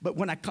it. But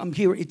when I come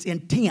here, it's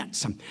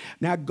intense."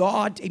 Now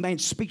God, amen,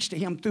 speaks to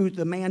him through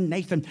the man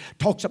Nathan.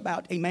 Talks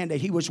about, amen,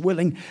 that he was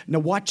willing. Now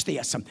watch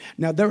this.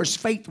 Now there is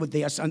faith with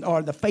this,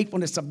 or the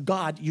faithfulness of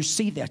God. You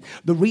see this.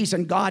 The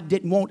reason God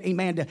didn't want,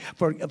 amen,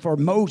 for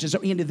Moses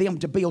or any of them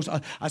to build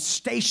a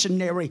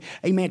stationary,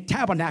 amen,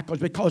 tabernacle,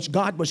 is because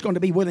God was going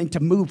to be willing to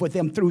move with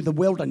them through the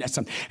wilderness.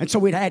 And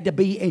so it had to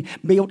be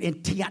built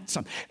in tents,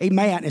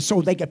 amen, and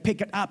so they could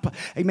pick it up,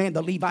 amen.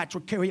 The Levites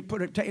would carry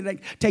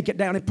it, take it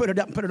down and put it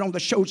up and put it on the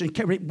shoulders and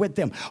carry it with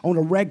them on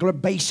a regular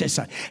basis.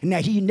 Now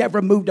he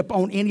never moved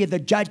upon any of the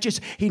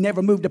judges. He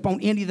never moved upon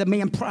any of the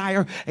men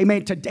prior,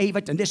 amen, to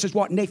David. And this is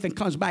what Nathan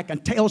comes back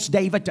and tells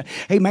David,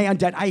 amen,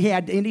 that I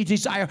had any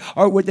desire,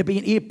 or would there be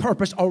any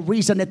purpose or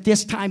reason at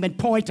this time and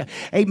point,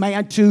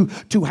 amen,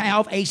 to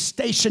have a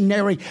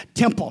stationary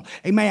temple.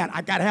 Amen.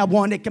 I got to have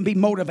one that can be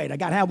motivated. I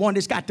got to have one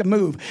that's got to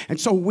move. And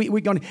so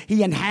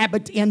he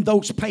inhabits in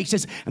those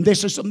places, and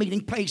this is a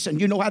meeting place. And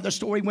you know how the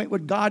story went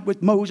with God,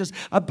 with Moses,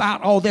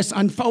 about all this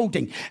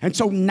unfolding. And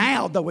so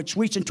now, though, it's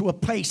reaching to a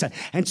place.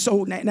 And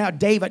so now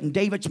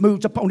David's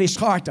moved upon his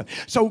heart.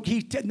 So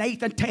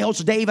Nathan tells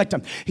David,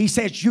 he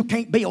says, you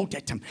can't build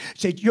it. He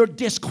said, you're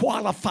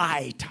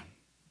disqualified.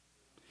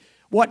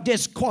 What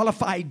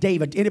disqualified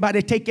David?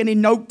 Anybody take any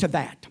note to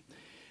that?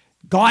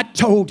 God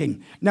told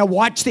him. Now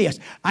watch this.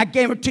 I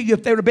guarantee you,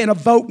 if there had been a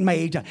vote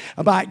made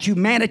about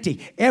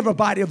humanity,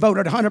 everybody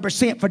voted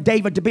 100% for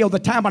David to build the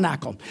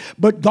tabernacle.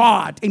 But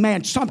God,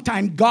 amen,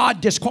 sometimes God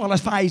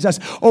disqualifies us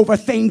over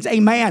things,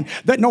 amen,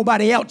 that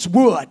nobody else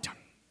would.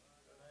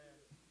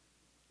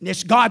 And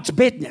it's God's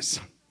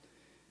business.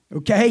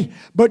 Okay?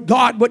 But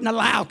God wouldn't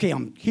allow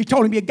him. He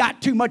told him, you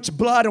got too much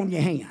blood on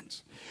your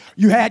hands.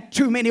 You had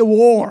too many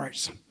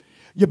wars.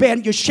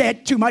 You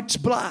shed too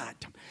much blood.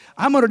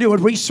 I'm going to do a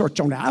research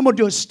on that. I'm going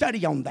to do a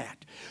study on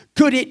that.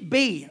 Could it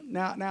be,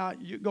 now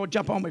you go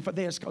jump on me for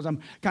this because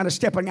I'm kind of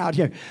stepping out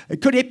here.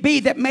 Could it be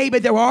that maybe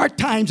there are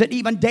times that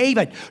even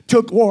David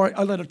took war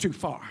a little too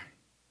far?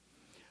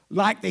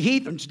 Like the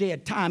heathens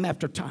did time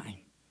after time.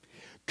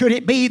 Could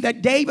it be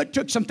that David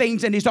took some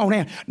things in his own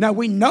hand? Now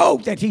we know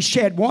that he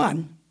shed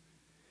one,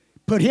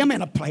 put him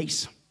in a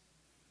place.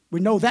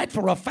 We know that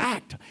for a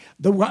fact.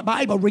 The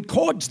Bible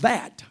records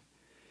that.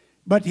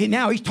 But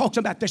now he talks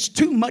about there's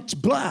too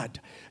much blood,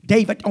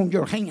 David, on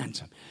your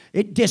hands.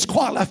 It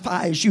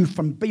disqualifies you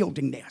from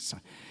building this.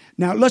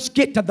 Now let's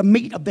get to the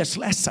meat of this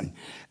lesson.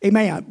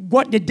 Amen.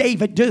 What did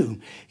David do?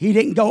 He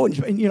didn't go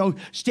and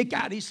stick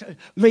out his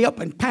lip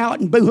and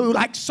pout and boo-hoo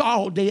like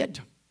Saul did.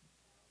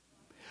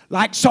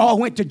 Like Saul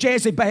went to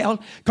Jezebel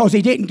because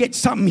he didn't get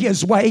something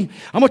his way.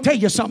 I'm going to tell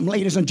you something,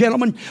 ladies and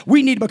gentlemen.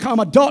 We need to become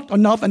adult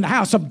enough in the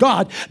house of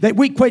God that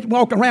we quit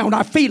walking around with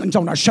our feelings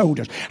on our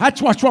shoulders. That's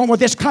what's wrong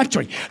with this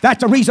country. That's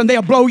the reason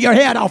they'll blow your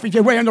head off if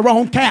you're wearing the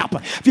wrong cap.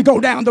 If you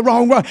go down the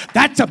wrong road.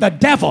 That's of the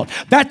devil.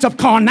 That's of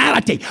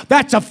carnality.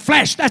 That's of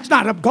flesh. That's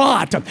not of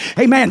God.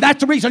 Amen.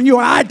 That's the reason you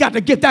and I got to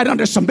get that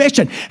under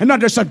submission and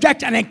under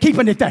subjection and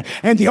keeping it there.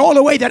 And the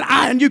only way that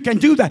I and you can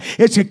do that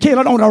is to kill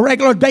it on a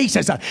regular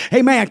basis.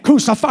 Amen.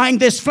 Crucify crucifying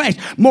this flesh,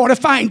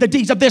 mortifying the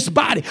deeds of this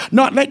body,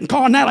 not letting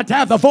carnality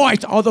have the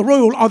voice or the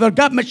rule or the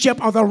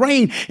governmentship or the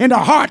reign in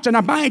our hearts and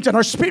our minds and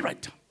our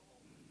spirit.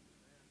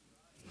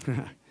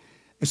 And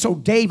so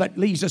David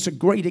leaves us a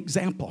great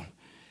example.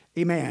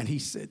 Amen. He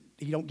said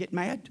he don't get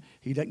mad.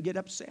 He doesn't get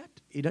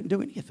upset. He doesn't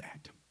do any of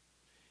that.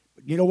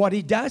 But you know what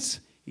he does?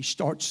 He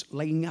starts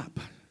laying up.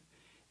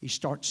 He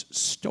starts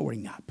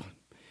storing up.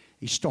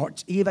 He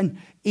starts even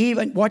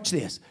watch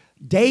this.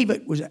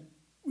 David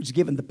was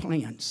given the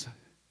plans.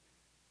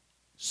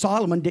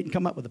 Solomon didn't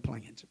come up with the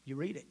plans. You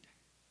read it.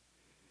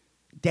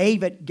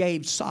 David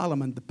gave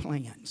Solomon the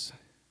plans.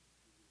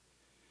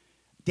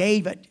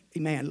 David,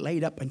 amen,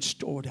 laid up and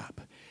stored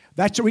up.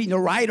 That's the reason the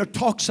writer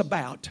talks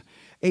about,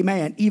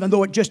 amen, even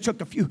though it just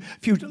took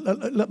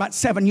about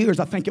 7 years,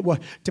 I think it was,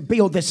 to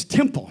build this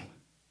temple.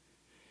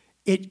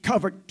 It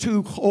covered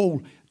 2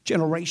 whole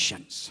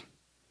generations.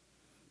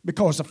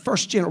 Because the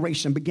first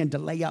generation began to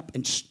lay up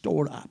and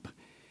store up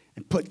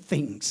and put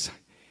things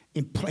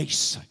in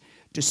place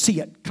to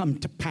see it come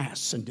to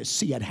pass and to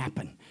see it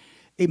happen.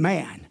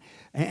 Amen.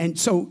 And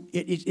so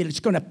it's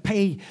going to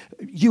pay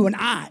you and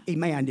I,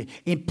 amen,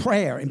 in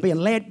prayer and being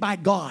led by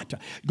God.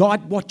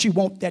 God, what you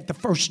want at the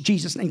First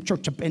Jesus Name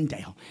Church of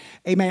Bendale.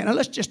 Amen. And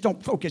let's just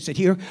don't focus it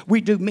here. We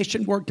do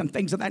mission work and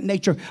things of that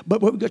nature,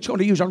 but we're just going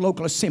to use our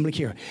local assembly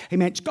here.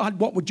 Amen. It's God,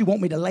 what would you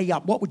want me to lay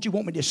up? What would you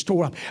want me to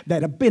store up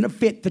that'll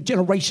benefit the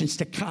generations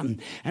to come?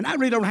 And I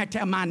really don't have to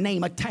have my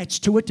name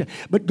attached to it,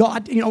 but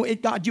God,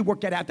 God, you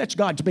work that out. That's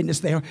God's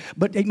business there.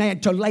 But amen,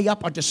 to lay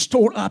up or to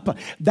store up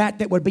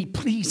that would be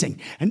pleasing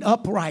and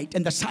upright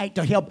in the sight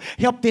to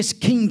help this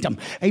kingdom.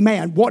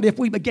 Amen. What if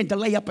we begin to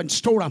lay up and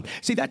store them?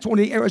 See, that's one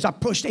of the areas I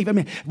pushed.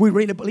 Even we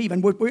really believe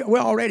in. We're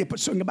already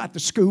pursuing about the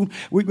school.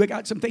 We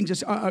got some things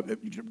that's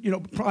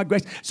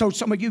progress. So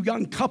some of you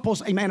young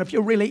couples, amen, if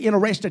you're really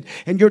interested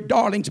in your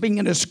darlings being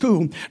in a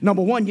school,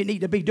 number one, you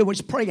need to be doing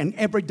is praying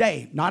every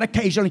day, not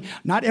occasionally,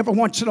 not every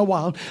once in a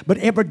while, but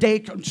every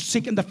day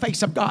seeking the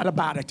face of God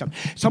about it.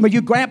 Some of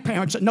you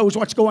grandparents that knows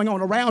what's going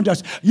on around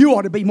us, you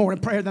ought to be more in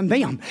prayer than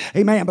them.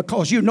 Amen.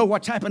 Because you know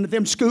what's happened to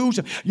them schools.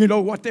 You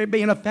know what they're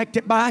being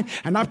affected by.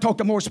 And I'm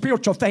talking more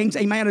spiritual things,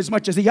 amen, as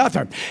much as the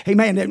other.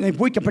 Amen. And if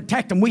we can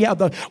protect them, we have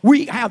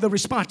the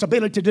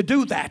responsibility to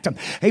do that.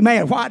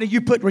 Amen. Why do you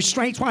put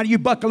restraints? Why do you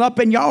buckle up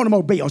in your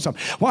automobiles?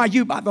 Why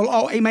you, by the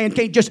law, amen,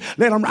 can't just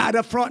let them ride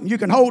up front and you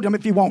can hold them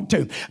if you want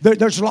to.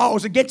 There's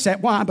laws against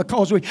that. Why?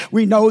 Because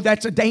we know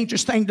that's a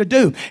dangerous thing to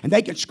do. And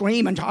they can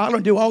scream and holler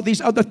and do all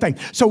these other things.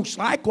 So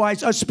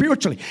likewise, us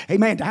spiritually,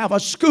 amen, to have a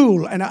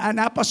school and an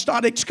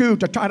apostolic school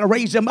to try to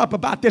raise them up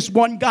about this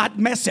one God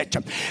message.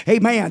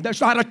 Amen.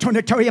 There's not a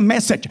Trinitarian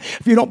message.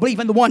 If you don't believe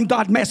in the one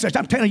God message,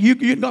 I'm telling you,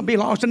 you're going to be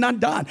lost and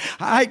undone.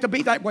 I hate to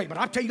be that way, but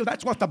I'll tell you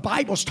that's what the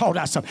Bible's taught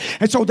us.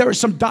 And so there are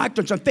some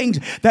doctrines and things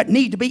that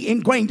need to be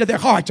ingrained to their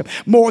hearts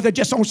more than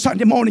just on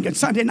Sunday morning and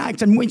Sunday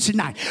nights and Wednesday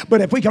night.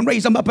 But if we can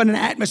raise them up in an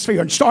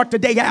atmosphere and start the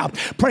day out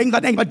praying the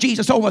name of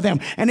Jesus over them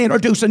and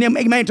introducing them,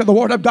 amen, to the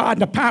Word of God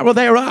and the power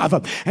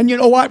thereof. And you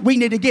know what? We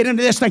need to get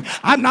into this thing.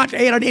 I'm not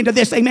headed into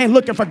this, amen,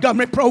 looking for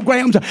government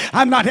programs.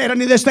 I'm not headed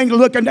into this thing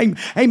looking,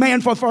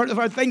 amen, for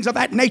things of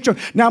that nature.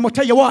 Now I'm going to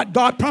tell you what,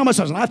 God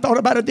promises, and I thought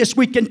about it this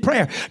week in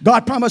prayer.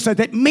 God promises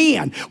that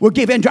men will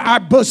give into our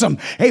bosom.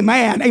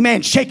 Amen.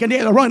 Amen. Shaking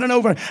it, running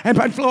over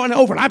and flowing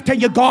over. I'm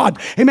telling you, God,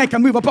 amen,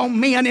 can move upon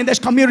men in this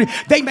community.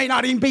 They may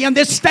not even be in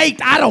this state.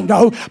 I don't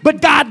know,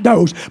 but God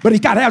knows. But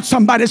He's got to have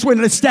somebody that's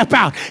willing to step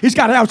out. He's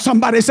got to have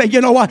somebody say,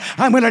 you know what,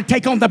 I'm going to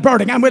take on the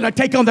burden. I'm going to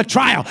take on the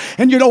trial.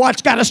 And you know what,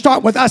 it's got to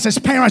start with us as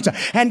parents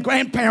and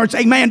grandparents,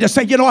 amen, to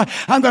say, you know what,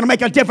 I'm going to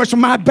make a difference for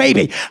my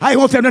baby. I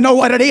want them to know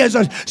what it is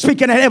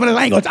speaking in heavenly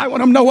language. I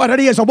want them to know what it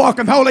is to walk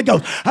in the Holy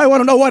Ghost. I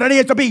want them to know what it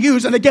is to be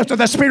using the gifts of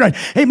the Spirit,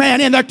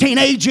 amen, in their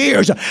teenage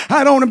years.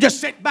 I don't want them just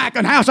sit back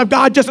in the house of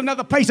God, just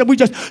another place that we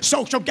just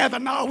social gather.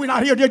 No, we're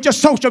not here to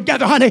just social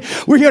gather, honey.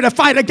 We're here to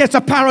fight against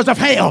the powers of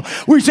hell.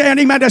 We're saying,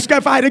 amen,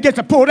 to fight against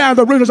to pull down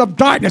the rulers of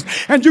darkness.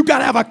 And you got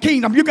to have a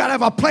kingdom. You got to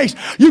have a place.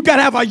 You got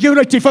to have a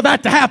unity for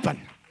that to happen.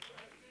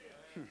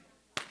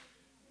 I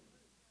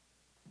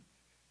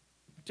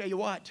tell you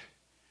what,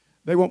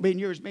 there won't be in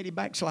yours many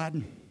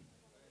backsliding.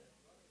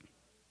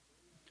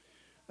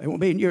 There won't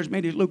be in yours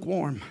many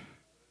lukewarm.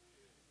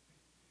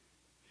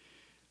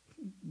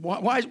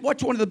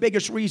 What's one of the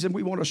biggest reasons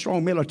we want a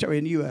strong military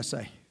in the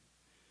USA?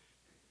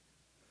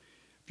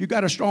 If you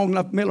got a strong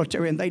enough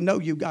military and they know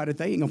you got it,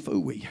 they ain't going to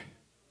fool with you.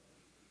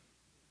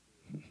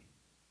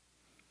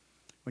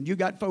 When you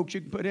got folks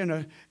you can put in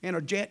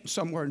a jet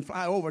somewhere and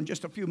fly over in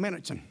just a few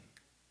minutes, and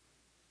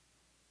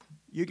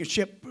you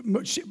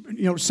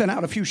can send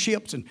out a few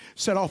ships and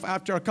set off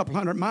after a couple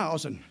 100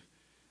 miles, and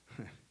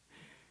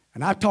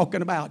I'm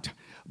talking about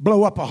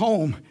blow up a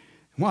home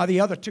while the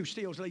other two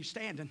still leave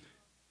standing.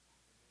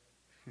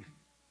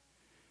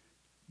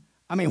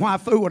 I mean, why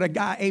fool with a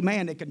guy,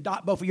 amen, that can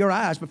dot both of your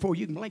eyes before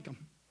you can blink them?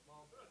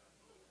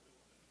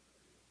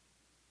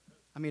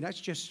 I mean,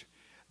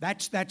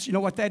 that's you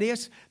know what that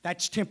is?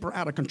 That's temper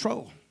out of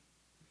control.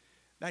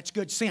 That's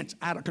good sense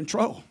out of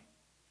control.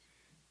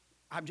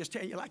 I'm just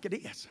telling you like it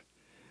is.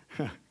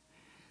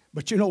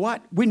 But you know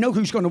what? We know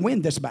who's going to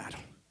win this battle.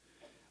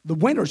 The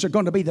winners are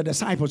going to be the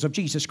disciples of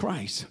Jesus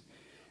Christ.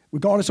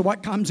 Regardless of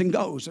what comes and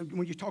goes.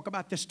 When you talk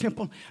about this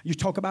temple, you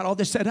talk about all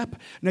this setup.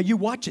 Now you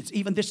watch it,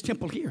 even this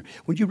temple here.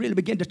 When you really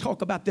begin to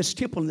talk about this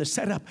temple and the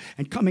setup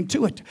and coming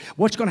to it,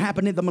 what's going to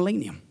happen in the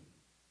millennium?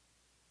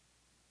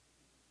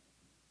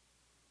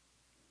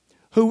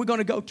 Who are we going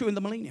to go to in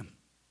the millennium?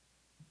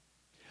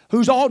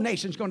 Who's all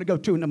nations going to go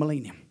to in the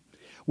millennium?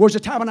 Where's the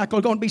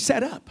tabernacle going to be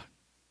set up?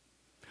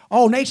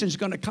 All nations are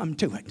going to come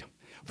to it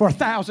for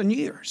 1,000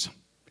 years.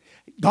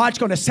 God's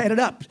going to set it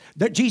up.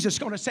 That Jesus is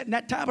going to set in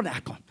that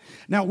tabernacle.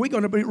 Now we're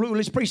going to be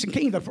rulers, priests, and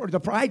kings. The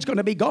pride's going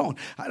to be gone.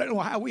 I don't know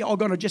how we all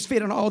going to just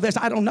fit in all this.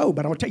 I don't know,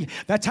 but I'll tell you,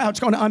 that's how it's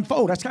going to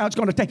unfold. That's how it's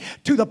going to take.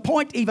 To the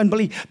point, even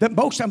believe that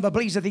most of them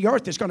believe that the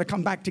earth is going to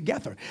come back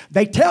together.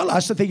 They tell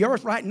us that the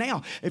earth right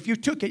now, if you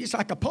took it, it's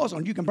like a puzzle,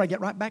 and you can bring it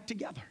right back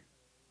together.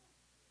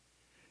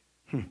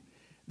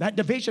 That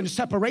division and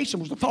separation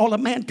was the fall of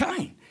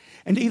mankind.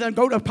 And even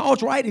go to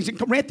Paul's writings in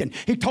Corinthians.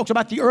 He talks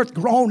about the earth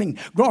groaning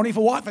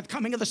for what? For the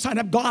coming of the Son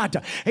of God.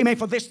 Amen.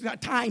 For this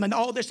time and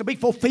all this to be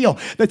fulfilled.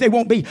 That there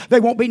won't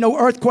be no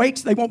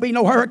earthquakes. There won't be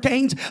no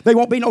hurricanes. There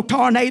won't be no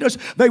tornadoes.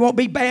 There won't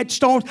be bad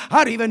storms.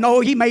 I don't even know.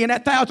 He may in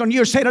that 1,000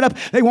 years set it up.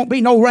 There won't be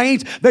no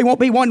rains. There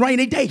won't be one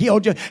rainy day.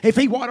 If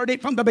he watered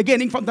it from the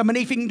beginning, from the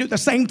beneath, he can do the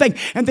same thing.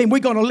 And then we're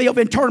going to live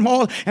in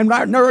turmoil and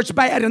our nerves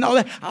bad and all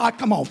that. Oh,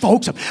 come on,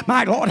 folks.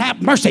 My Lord,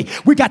 have mercy.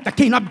 We got the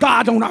kingdom of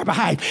God on our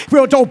behalf.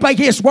 We'll obey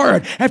his word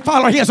and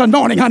follow his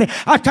anointing, honey.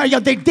 I tell you,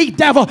 the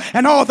devil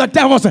and all the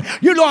devils,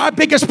 you know our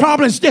biggest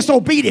problem is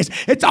disobedience.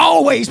 It's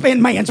always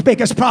been man's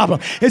biggest problem.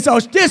 It's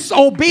those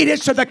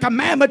disobedience to the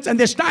commandments and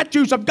the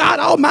statutes of God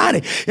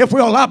Almighty. If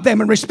we'll love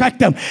them and respect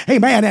them,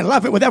 amen, and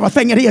love it with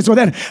everything it is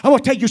within, I will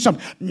tell you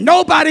something.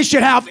 Nobody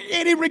should have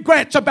any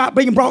regrets about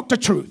being brought to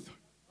truth.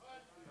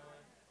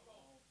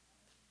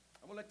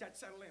 I will let that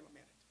settle in a minute.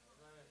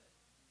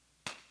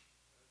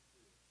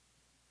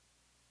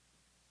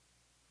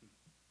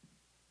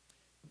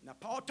 Now,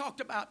 Paul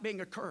talked about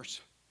being a curse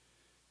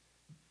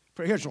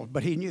for Israel,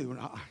 but he knew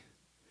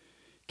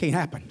can't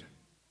happen.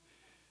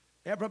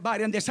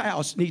 Everybody in this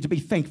house needs to be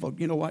thankful.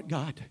 You know what,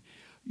 God?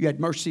 You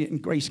had mercy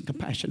and grace and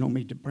compassion on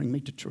me to bring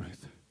me to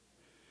truth.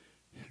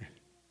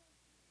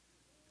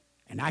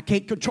 And I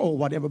can't control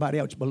what everybody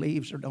else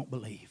believes or don't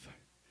believe.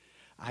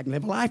 I can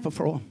live a life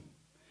before them.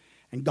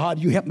 And God,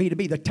 you help me to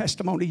be the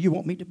testimony you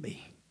want me to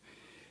be.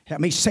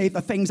 Help me say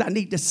the things I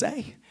need to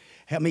say.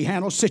 Help me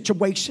handle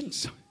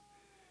situations.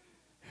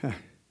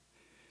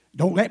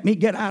 Don't let me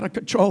get out of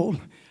control.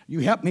 You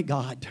help me,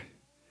 God.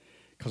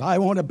 Because I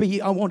want to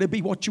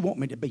be what you want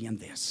me to be in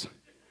this.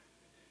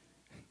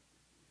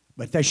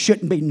 But there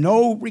shouldn't be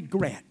no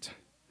regret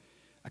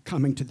of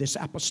coming to this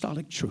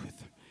apostolic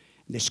truth,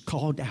 this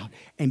called out,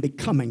 and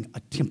becoming a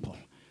temple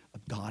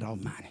of God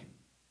Almighty.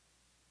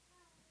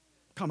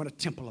 Becoming a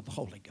temple of the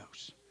Holy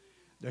Ghost.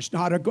 There's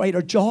not a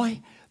greater joy,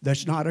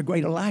 there's not a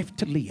greater life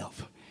to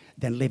live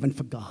than living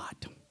for God.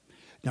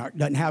 Now, it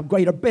doesn't have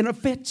greater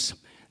benefits.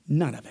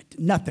 None of it.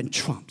 Nothing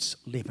trumps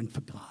living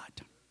for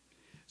God.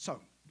 So,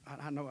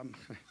 I know I'm...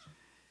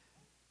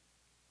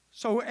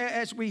 So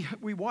as we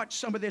watch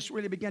some of this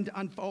really begin to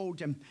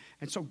unfold, and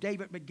so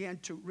David began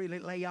to really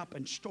lay up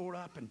and store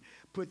up and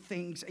put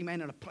things,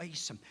 amen, in a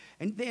place.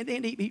 And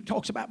then he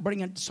talks about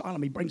bringing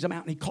Solomon. He brings them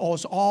out and he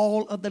calls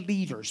all of the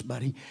leaders,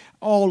 buddy,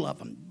 all of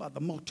them, the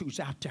multitudes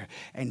out there.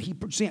 And he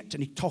presents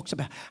and he talks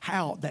about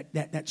how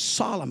that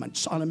Solomon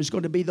is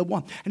going to be the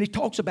one. And he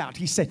talks about,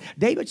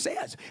 David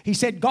says,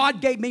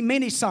 God gave me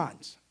many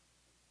sons.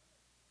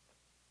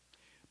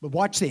 But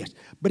watch this.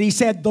 But he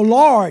said, the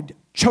Lord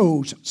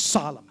chose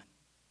Solomon.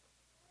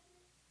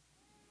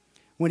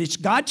 When it's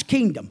God's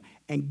kingdom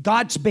and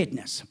God's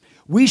business,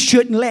 we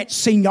shouldn't let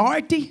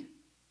seniority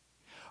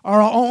or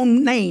our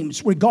own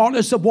names,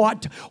 regardless of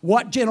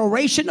what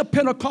generation of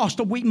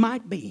Pentecostal we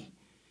might be,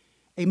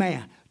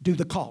 amen, do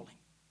the calling.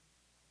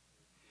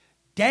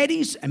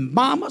 Daddies and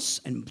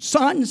mamas and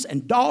sons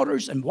and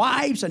daughters and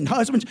wives and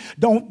husbands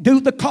don't do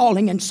the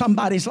calling in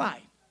somebody's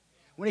life.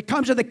 When it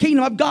comes to the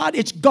kingdom of God,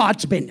 it's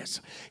God's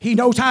business. He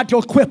knows how to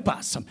equip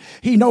us.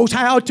 He knows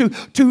how to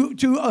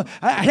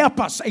help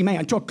us,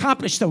 amen, to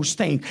accomplish those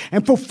things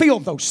and fulfill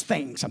those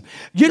things.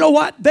 You know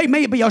what? They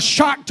may be a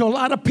shock to a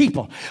lot of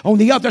people on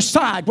the other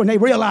side when they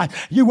realize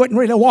you wasn't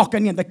really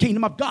walking in the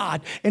kingdom of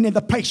God and in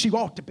the place you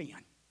ought to be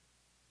in.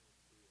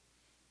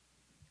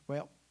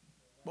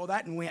 Well,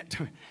 that went.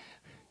 But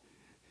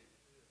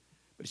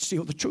it's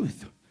still the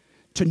truth.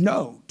 To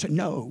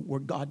know where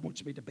God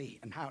wants me to be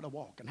and how to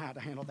walk and how to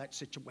handle that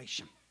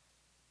situation.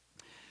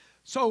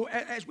 So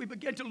as we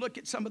begin to look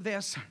at some of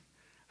this,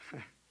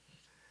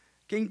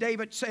 King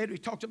David said, he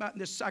talked about in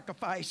this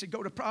sacrifice,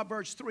 go to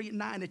Proverbs 3,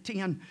 9 and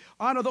 10.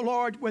 Honor the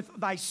Lord with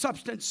thy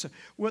substance,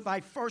 with thy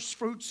first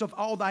fruits of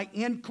all thy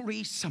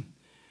increase.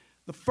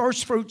 The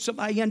first fruits of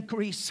thy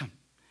increase.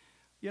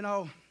 You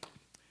know,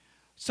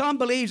 some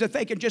believes that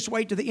they can just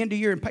wait to the end of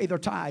the year and pay their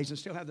tithes and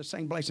still have the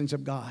same blessings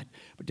of God.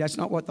 But that's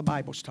not what the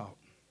Bible's taught.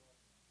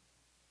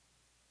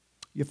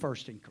 Your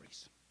first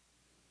increase.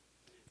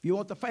 If you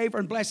want the favor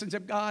and blessings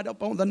of God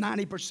up on the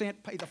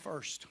 90%, pay the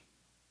first.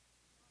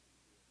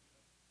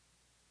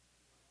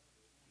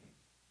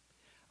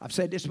 I've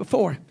said this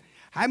before.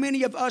 How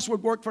many of us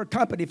would work for a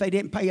company if they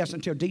didn't pay us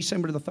until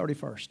December the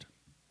 31st?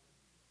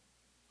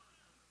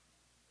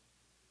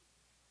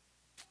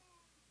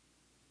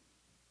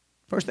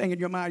 First thing in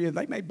your mind is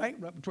they may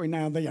bankrupt between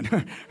now and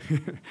then.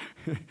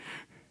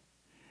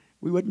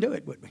 We wouldn't do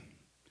it, would we?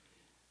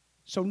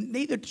 So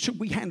neither should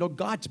we handle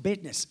God's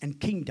business and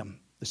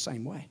kingdom the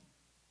same way.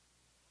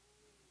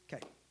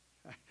 Okay,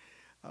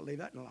 I'll leave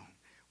that alone.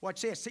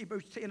 Watch this,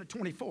 Hebrews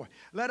 10:24.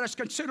 Let us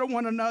consider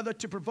one another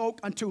to provoke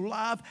unto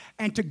love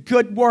and to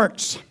good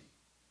works.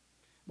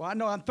 Well, I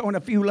know I'm throwing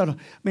a few little,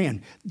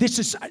 man, this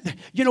is,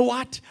 you know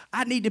what?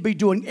 I need to be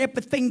doing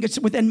everything that's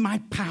within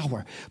my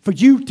power for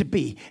you to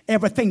be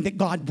everything that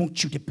God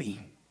wants you to be.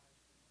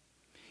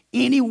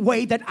 Any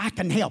way that I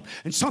can help.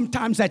 And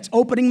sometimes that's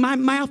opening my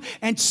mouth,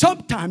 and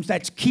sometimes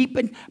that's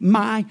keeping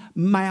my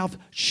mouth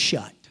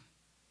shut.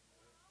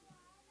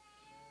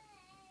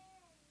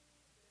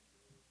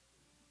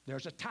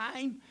 There's a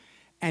time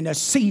and a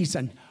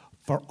season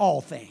for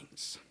all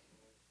things.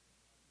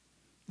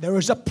 There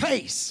is a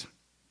place.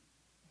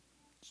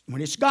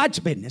 When it's God's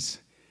business,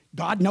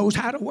 God knows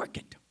how to work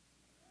it.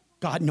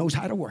 God knows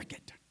how to work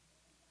it.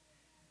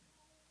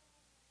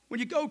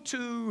 When you go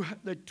to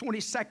the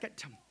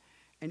 22nd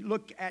and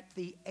look at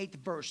the 8th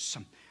verse,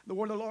 the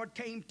word of the Lord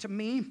came to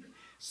me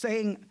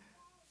saying,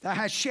 thou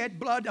hast shed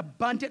blood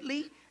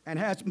abundantly and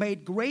hast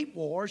made great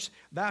wars.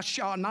 Thou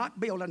shalt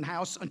not build an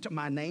house unto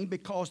my name,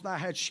 because thou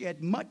hast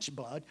shed much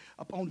blood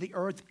upon the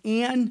earth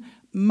in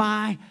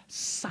my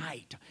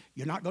sight.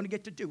 You're not going to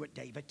get to do it,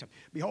 David.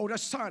 Behold, a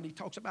son. He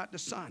talks about the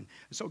son.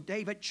 So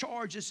David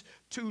charges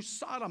to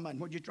Solomon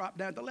when you drop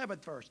down to the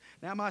 11th verse.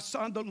 Now, my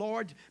son, the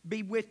Lord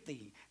be with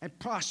thee, and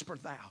prosper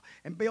thou,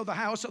 and build the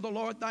house of the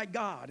Lord thy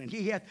God. And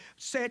he hath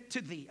said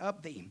to thee,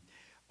 of thee,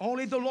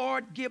 only the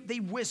Lord give thee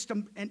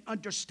wisdom and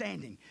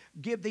understanding.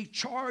 Give thee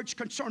charge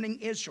concerning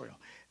Israel,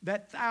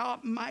 that thou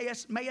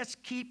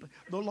mayest keep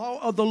the law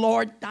of the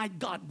Lord thy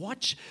God.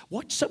 Watch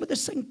some of the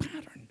same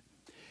pattern.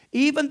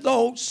 Even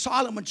though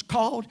Solomon's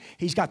called,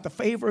 he's got the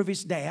favor of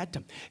his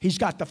dad. He's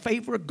got the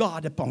favor of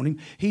God upon him.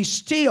 He's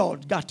still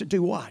got to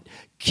do what?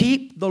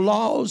 Keep the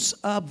laws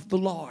of the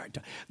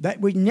Lord. That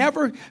we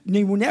never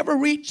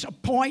reach a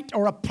point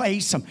or a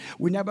place.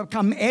 We never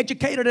become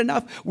educated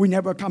enough. We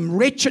never become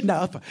rich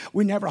enough.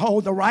 We never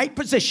hold the right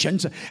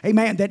positions,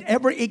 amen, that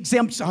ever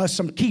exempts us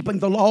from keeping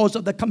the laws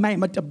of the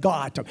commandment of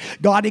God.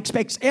 God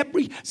expects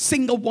every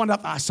single one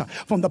of us,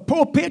 from the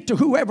pulpit to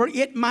whoever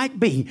it might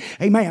be,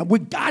 amen. We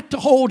got to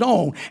hold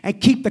on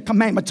and keep the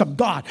commandments of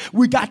God.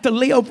 We got to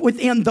live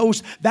within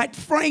that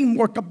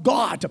framework of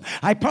God.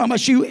 I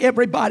promise you,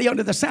 everybody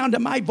under the sound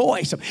of my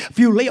voice, if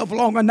you live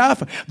long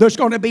enough, there's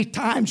going to be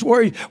times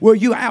where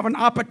you have an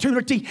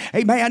opportunity,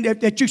 amen,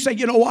 that you say,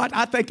 you know what,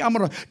 I think I'm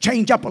going to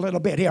change up a little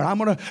bit here. I'm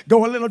going to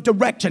go a little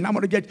direction. I'm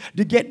going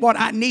to get what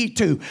I need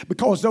to,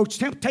 because those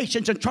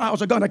temptations and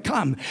trials are going to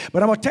come.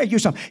 But I'm going to tell you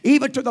something,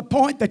 even to the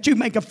point that you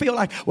make it feel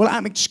like, well,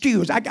 I'm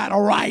excused. I got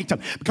a right,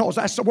 because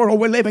that's the world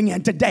we're living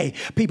in today.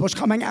 People's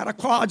coming out of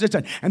closets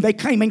and they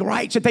claiming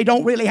rights that they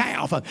don't really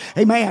have.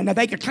 Amen. Now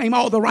they can claim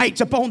all the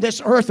rights upon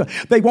this earth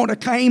they want to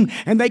claim,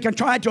 and they can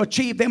try to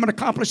achieve them and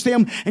accomplish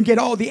them and get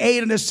all the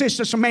aid and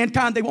assistance from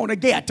mankind they want to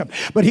get.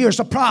 But here's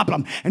the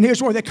problem, and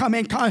here's where they come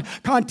in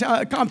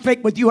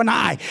conflict with you and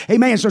I.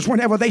 Amen. So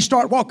whenever they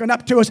start walking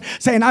up to us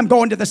saying, I'm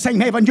going to the same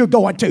heaven you're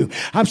going to.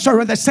 I'm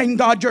serving the same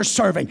God you're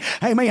serving.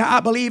 Amen. I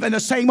believe in the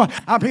same one.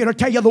 I'm here to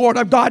tell you the word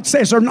of God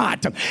says or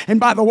not. And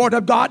by the word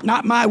of God,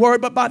 not my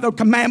word, but by the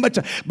commandments,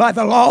 by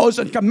the laws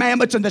and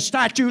commandments and the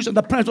statutes and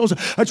the principles.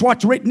 That's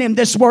what's written in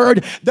this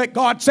word, that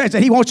God says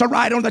that he wants to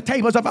write on the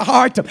tables of our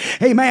heart.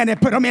 Amen. And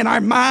put them in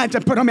our minds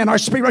and put them in our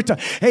spirit.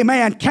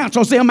 Amen.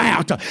 Cancels them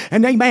out.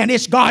 And amen.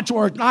 It's God's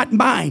word, not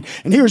mine.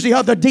 And here's the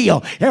other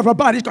deal.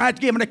 Everybody's going to have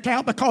to give an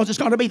account, because it's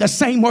going to be the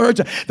same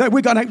words that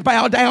we're going to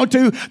bow down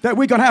to, that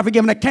we're going to have to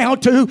give an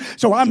account to.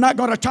 So I'm not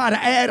going to try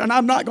to add, and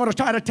I'm not going to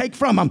try to take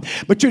from them.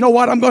 But you know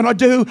what I'm going to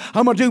do?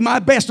 I'm going to do my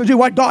best to do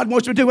what God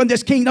wants to do in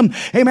this kingdom.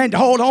 Amen. To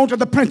hold on to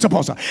the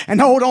principles and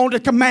hold on to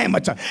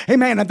commandments.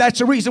 Amen. And that's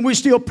the reason we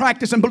still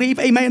practice and believe,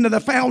 amen, to the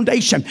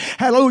foundation,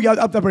 hallelujah,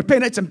 of the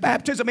repentance and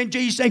baptism in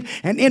Jesus' name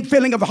and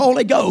infilling of the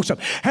Holy Ghost.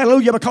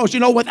 Hallelujah. Because you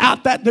know,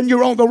 without that, then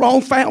you're on the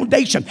wrong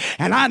foundation.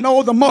 And I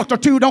know the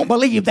multitude don't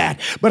believe that.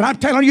 But I'm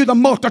telling you, the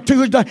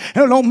multitude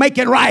don't make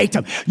it right.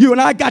 You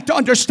and I got to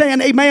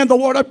understand, amen, the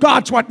word of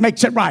God's what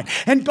makes it right.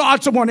 And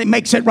God's the one that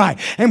makes it right.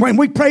 And when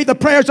we pray the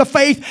prayers of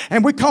faith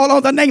and we call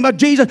on the name of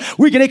Jesus,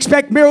 we can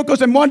expect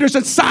miracles and wonders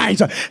and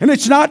signs. And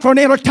it's not for an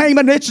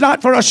entertainment. It's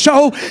not for a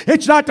show.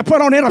 It's not to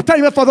put on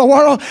entertainment for the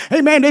world.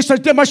 Amen. It's to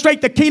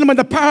demonstrate the kingdom and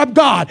the power of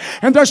God.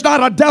 And there's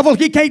not a devil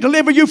he can't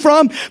deliver you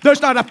from.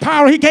 There's not a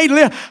power he can't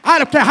deliver. I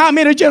don't care how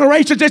many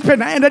generations it's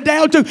been handed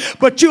down to,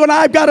 but you and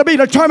I have got to be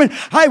determined.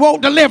 I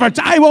want deliverance.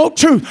 I want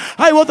truth.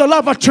 I want the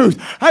love of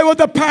truth. I want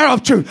the power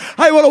of truth.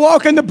 I want to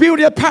walk in the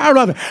beauty and power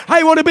of it.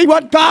 I want to be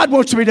what God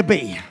wants me to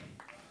be.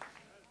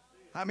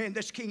 I'm in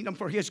this kingdom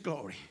for his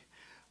glory.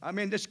 I'm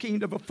in this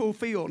kingdom to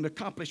fulfill and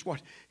accomplish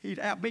what he'd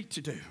have me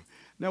to do.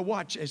 Now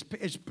watch, as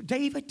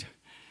David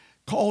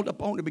called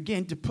upon to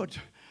begin to put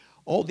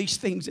all these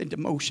things into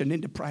motion,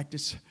 into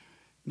practice.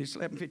 And it's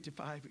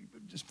 11:55,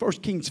 just 1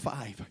 Kings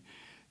 5.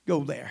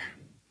 Go there.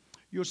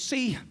 You'll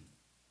see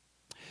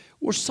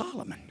where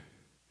Solomon,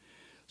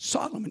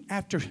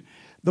 after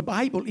the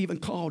Bible even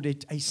called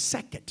it a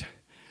second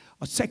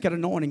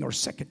anointing or a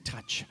second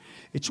touch.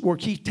 It's where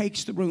he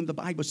takes the room. The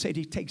Bible said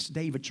he takes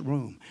David's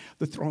room,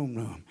 the throne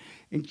room.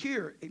 And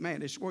here,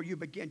 amen, is where you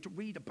begin to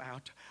read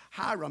about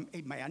Hiram,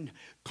 amen,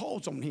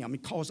 calls on him. He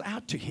calls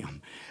out to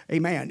him,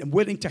 amen, and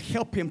willing to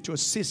help him, to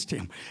assist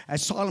him.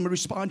 As Solomon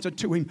responded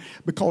to him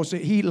because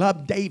he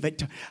loved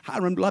David.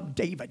 Hiram loved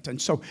David. And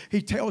so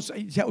he talks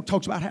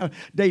about how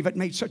David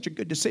made such a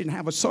good decision to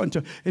have a son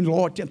to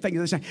in-law and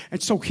things like that.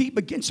 And so he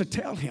begins to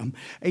tell him,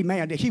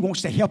 amen, that he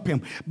wants to help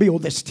him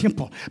build this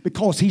temple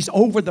because he's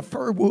over the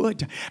fir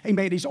wood,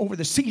 amen, he's over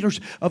the cedars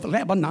of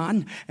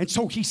Lebanon. And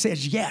so he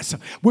says, yes,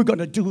 we're going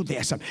to do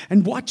this.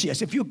 And watch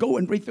this. If you go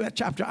and read through that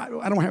chapter, I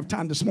don't have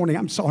time this morning,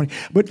 I'm sorry.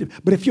 But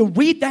if you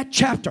read that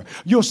chapter,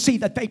 you'll see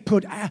that they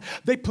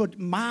put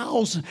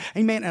miles,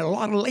 amen, and a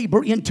lot of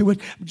labor into it.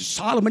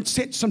 Solomon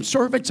sent some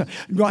servants.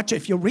 Watch,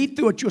 if you read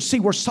through it, you'll see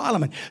where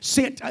Solomon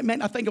sent,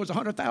 amen, I think it was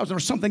 100,000 or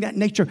something of that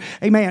nature,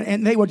 amen.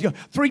 And they would,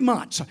 3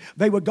 months.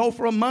 They would go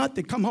for a month,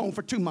 they'd come home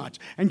for 2 months,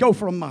 and go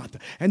for a month.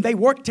 And they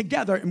worked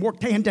together and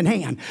worked hand in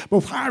hand,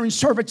 both hiring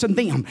servants and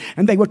them.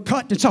 And they would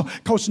cut, and so,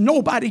 because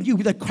nobody knew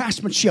the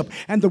craftsmanship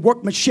and the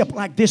workmanship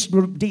like this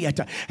group did.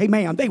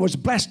 Amen. They was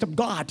blessed of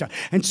God.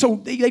 And so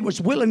they was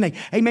willing,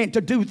 amen,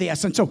 to do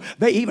this. And so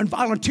they even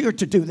volunteered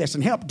to do this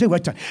and help do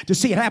it to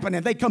see it happen.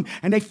 And they come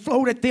and they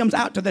floated them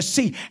out to the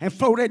sea and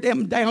floated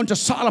them down to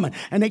Solomon.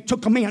 And they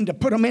took them in to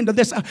put them into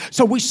this.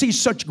 So we see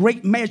such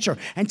great measure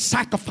and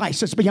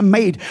sacrifices being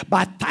made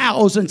by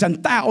thousands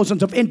and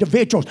thousands of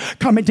individuals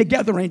coming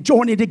together and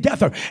joining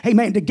together,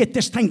 amen, to get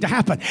this thing to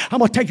happen. I'm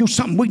going to tell you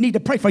something. We need to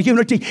pray for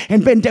unity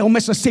in Benndale,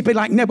 Mississippi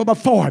like never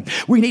before.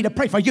 We need to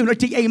pray for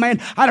unity,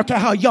 amen. I don't care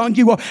how young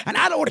you are, and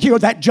I don't want to hear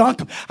that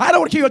junk. I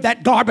don't want to hear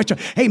that garbage,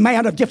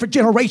 amen, of different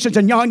generations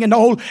and young and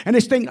old. And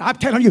this thing, I'm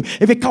telling you,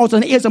 if it causes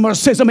an ism or a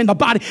schism in the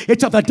body,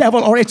 it's of the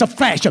devil or it's of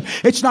flesh.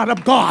 It's not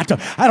of God.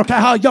 I don't care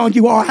how young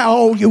you are, how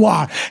old you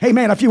are,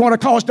 amen. If you want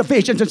to cause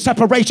divisions and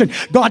separation,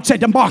 God said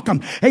to mark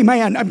them,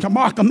 amen, and to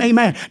mark them,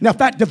 amen. Now, if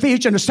that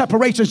division or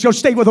separation you'll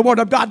stay with the word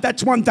of God,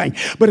 that's one thing.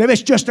 But if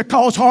it's just to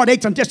cause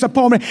heartaches and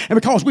disappointment, and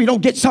because we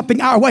don't get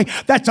something our way,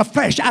 that's a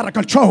flesh out of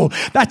control.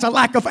 That's a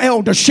lack of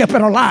eldership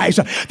in our lives.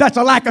 That's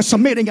a lack of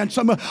submitting and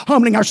some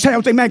humbling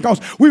ourselves, amen, because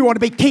we want to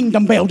be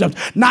kingdom builders.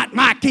 Not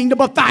my kingdom,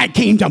 but thy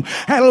kingdom.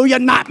 Hallelujah.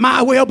 Not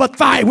my will, but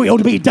thy will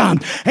to be done.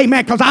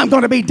 Amen, because I'm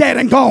going to be dead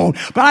and gone.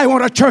 But I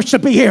want a church to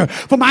be here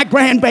for my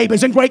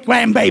grandbabies and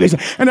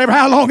great-grandbabies. And ever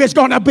how long it's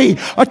going to be,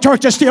 a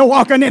church is still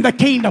walking in the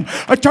kingdom.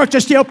 A church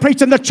is still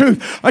preaching the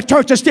truth. A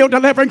church is still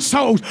delivering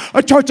souls.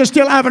 A church is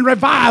still having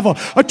revival.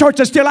 A church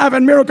is still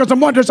having miracles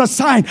and wonders of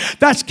sign.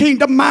 That's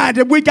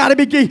kingdom-minded. We got to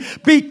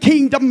be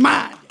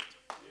kingdom-minded.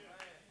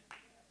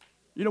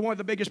 You know, one of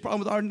the biggest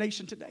problems with our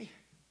nation today,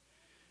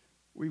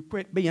 we've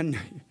quit being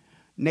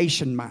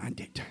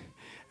nation-minded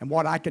and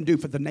what I can do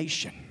for the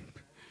nation.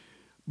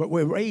 But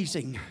we're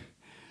raising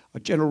a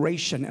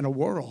generation and a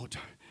world,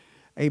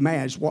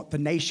 amen, is what the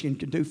nation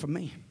can do for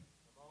me.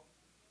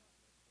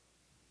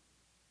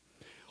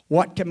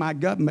 What can my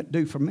government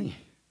do for me?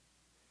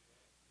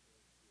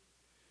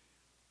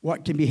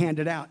 What can be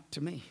handed out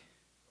to me?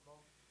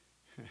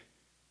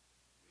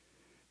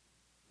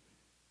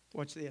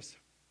 Watch this.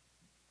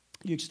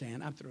 You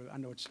stand. I'm through. I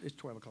know it's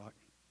 12 o'clock.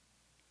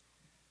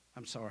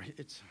 I'm sorry.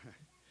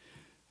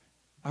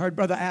 I heard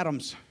Brother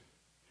Adams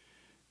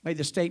made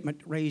the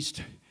statement,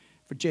 raised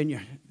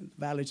Virginia, the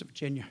valleys of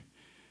Virginia,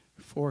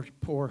 for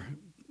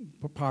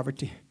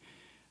poverty.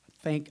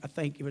 I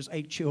think it was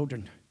 8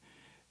 children.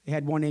 They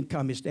had one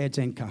income, his dad's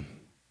income.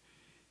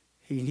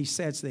 He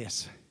says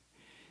this,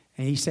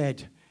 and he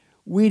said,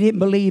 we didn't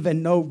believe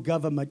in no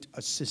government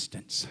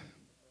assistance.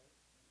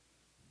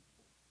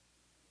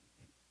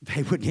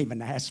 They wouldn't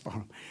even ask for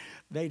them.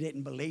 They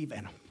didn't believe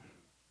in them.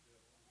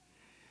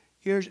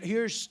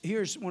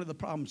 Here's one of the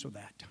problems with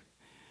that.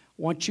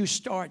 Once you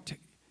start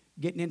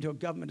getting into a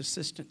government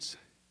assistance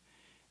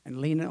and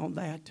leaning on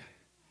that,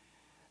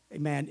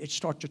 amen, it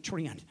starts a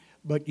trend.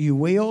 But you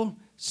will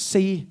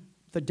see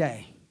the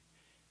day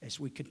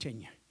as we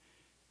continue.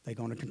 They're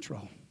going to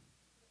control.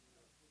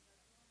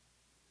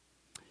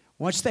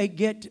 Once they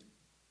get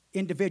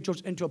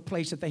individuals into a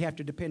place that they have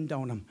to depend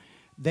on them,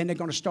 then they're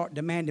going to start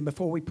demanding,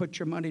 before we put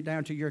your money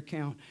down to your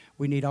account,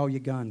 we need all your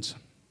guns.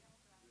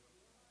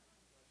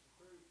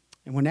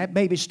 And when that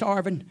baby's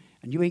starving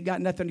and you ain't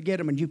got nothing to get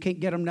them and you can't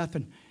get them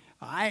nothing,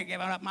 I ain't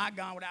giving up my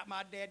gun without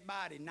my dead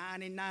body.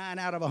 99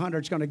 out of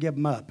 100 is going to give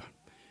them up.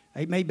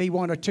 There may be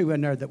 1 or 2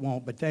 in there that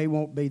won't, but they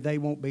won't be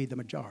the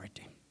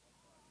majority.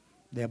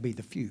 They'll be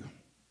the few.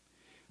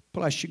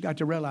 Plus, you got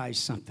to realize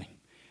something.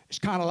 It's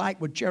kind of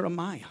like with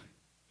Jeremiah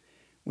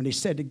when he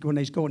said when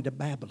he's going to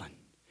Babylon,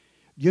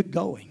 you're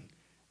going.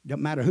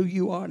 Don't matter who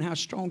you are and how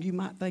strong you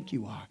might think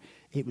you are.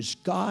 It was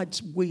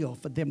God's will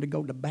for them to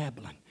go to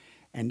Babylon.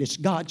 And it's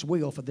God's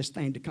will for this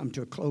thing to come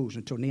to a close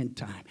until an end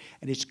time.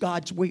 And it's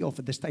God's will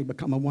for this thing to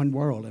become a one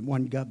world and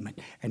one government.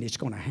 And it's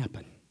going to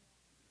happen.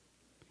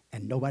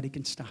 And nobody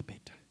can stop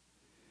it.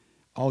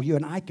 All you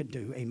and I could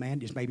do,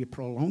 amen, is maybe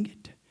prolong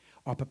it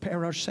or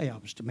prepare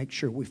ourselves to make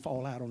sure we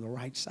fall out on the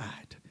right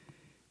side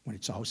when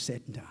it's all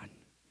said and done.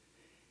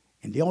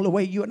 And the only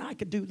way you and I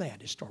could do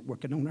that is start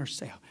working on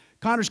ourselves.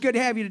 Connor, it's good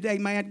to have you today,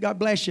 man. God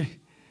bless you.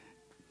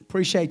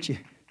 Appreciate you.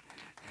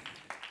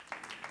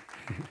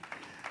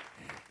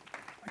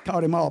 I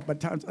caught him off,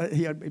 but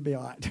he'll be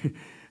all right.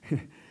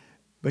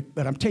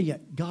 but I'm telling you,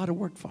 God will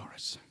work for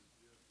us.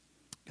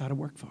 God will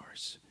work for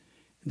us.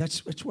 And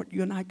that's what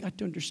you and I got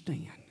to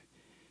understand.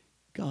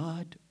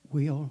 God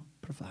will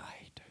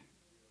provide.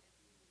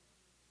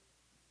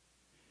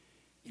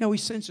 You know, He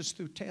sends us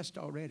through tests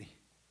already.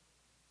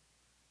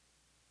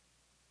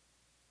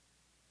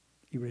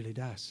 He really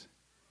does.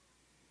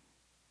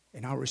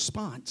 And our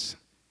response,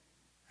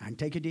 I can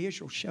take it to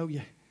Israel, show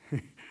you.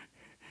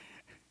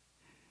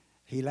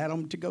 He allowed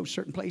them to go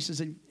certain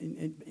places and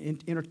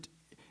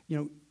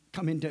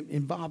come into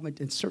involvement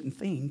in certain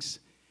things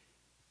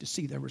to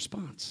see their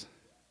response.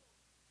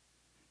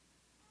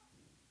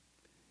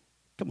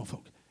 Come on,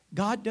 folks.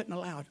 God doesn't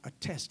allow a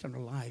test in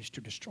our lives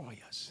to destroy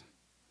us.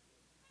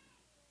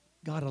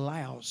 God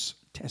allows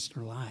tests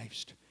in our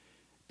lives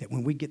that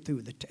when we get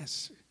through the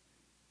tests,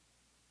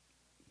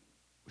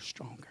 we're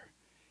stronger.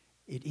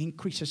 It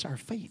increases our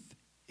faith.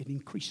 It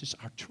increases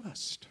our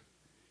trust.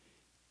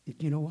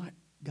 You know what?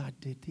 God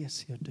did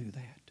this. He'll do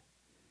that.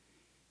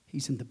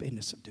 He's in the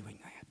business of doing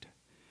that.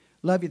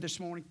 Love you this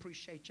morning.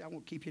 Appreciate you. I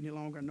won't keep you any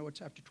longer. I know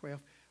it's after 12.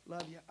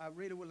 Love you. I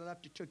really would have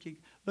loved to take you.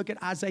 Look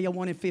at Isaiah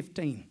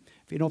 1:15.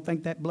 If you don't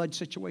think that blood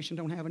situation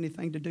don't have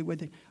anything to do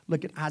with it,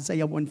 look at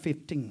Isaiah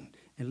 1:15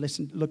 and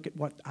look at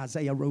what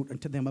Isaiah wrote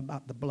unto them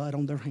about the blood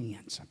on their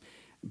hands.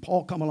 And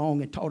Paul come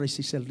along and taught us,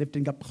 he said,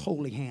 lifting up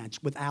holy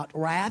hands without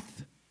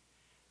wrath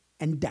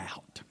and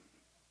doubt.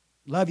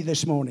 Love you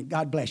this morning.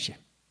 God bless you.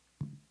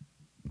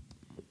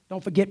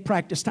 Don't forget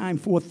practice time,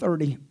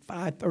 4:30,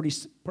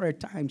 5:30 prayer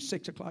time,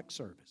 6 o'clock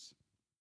service.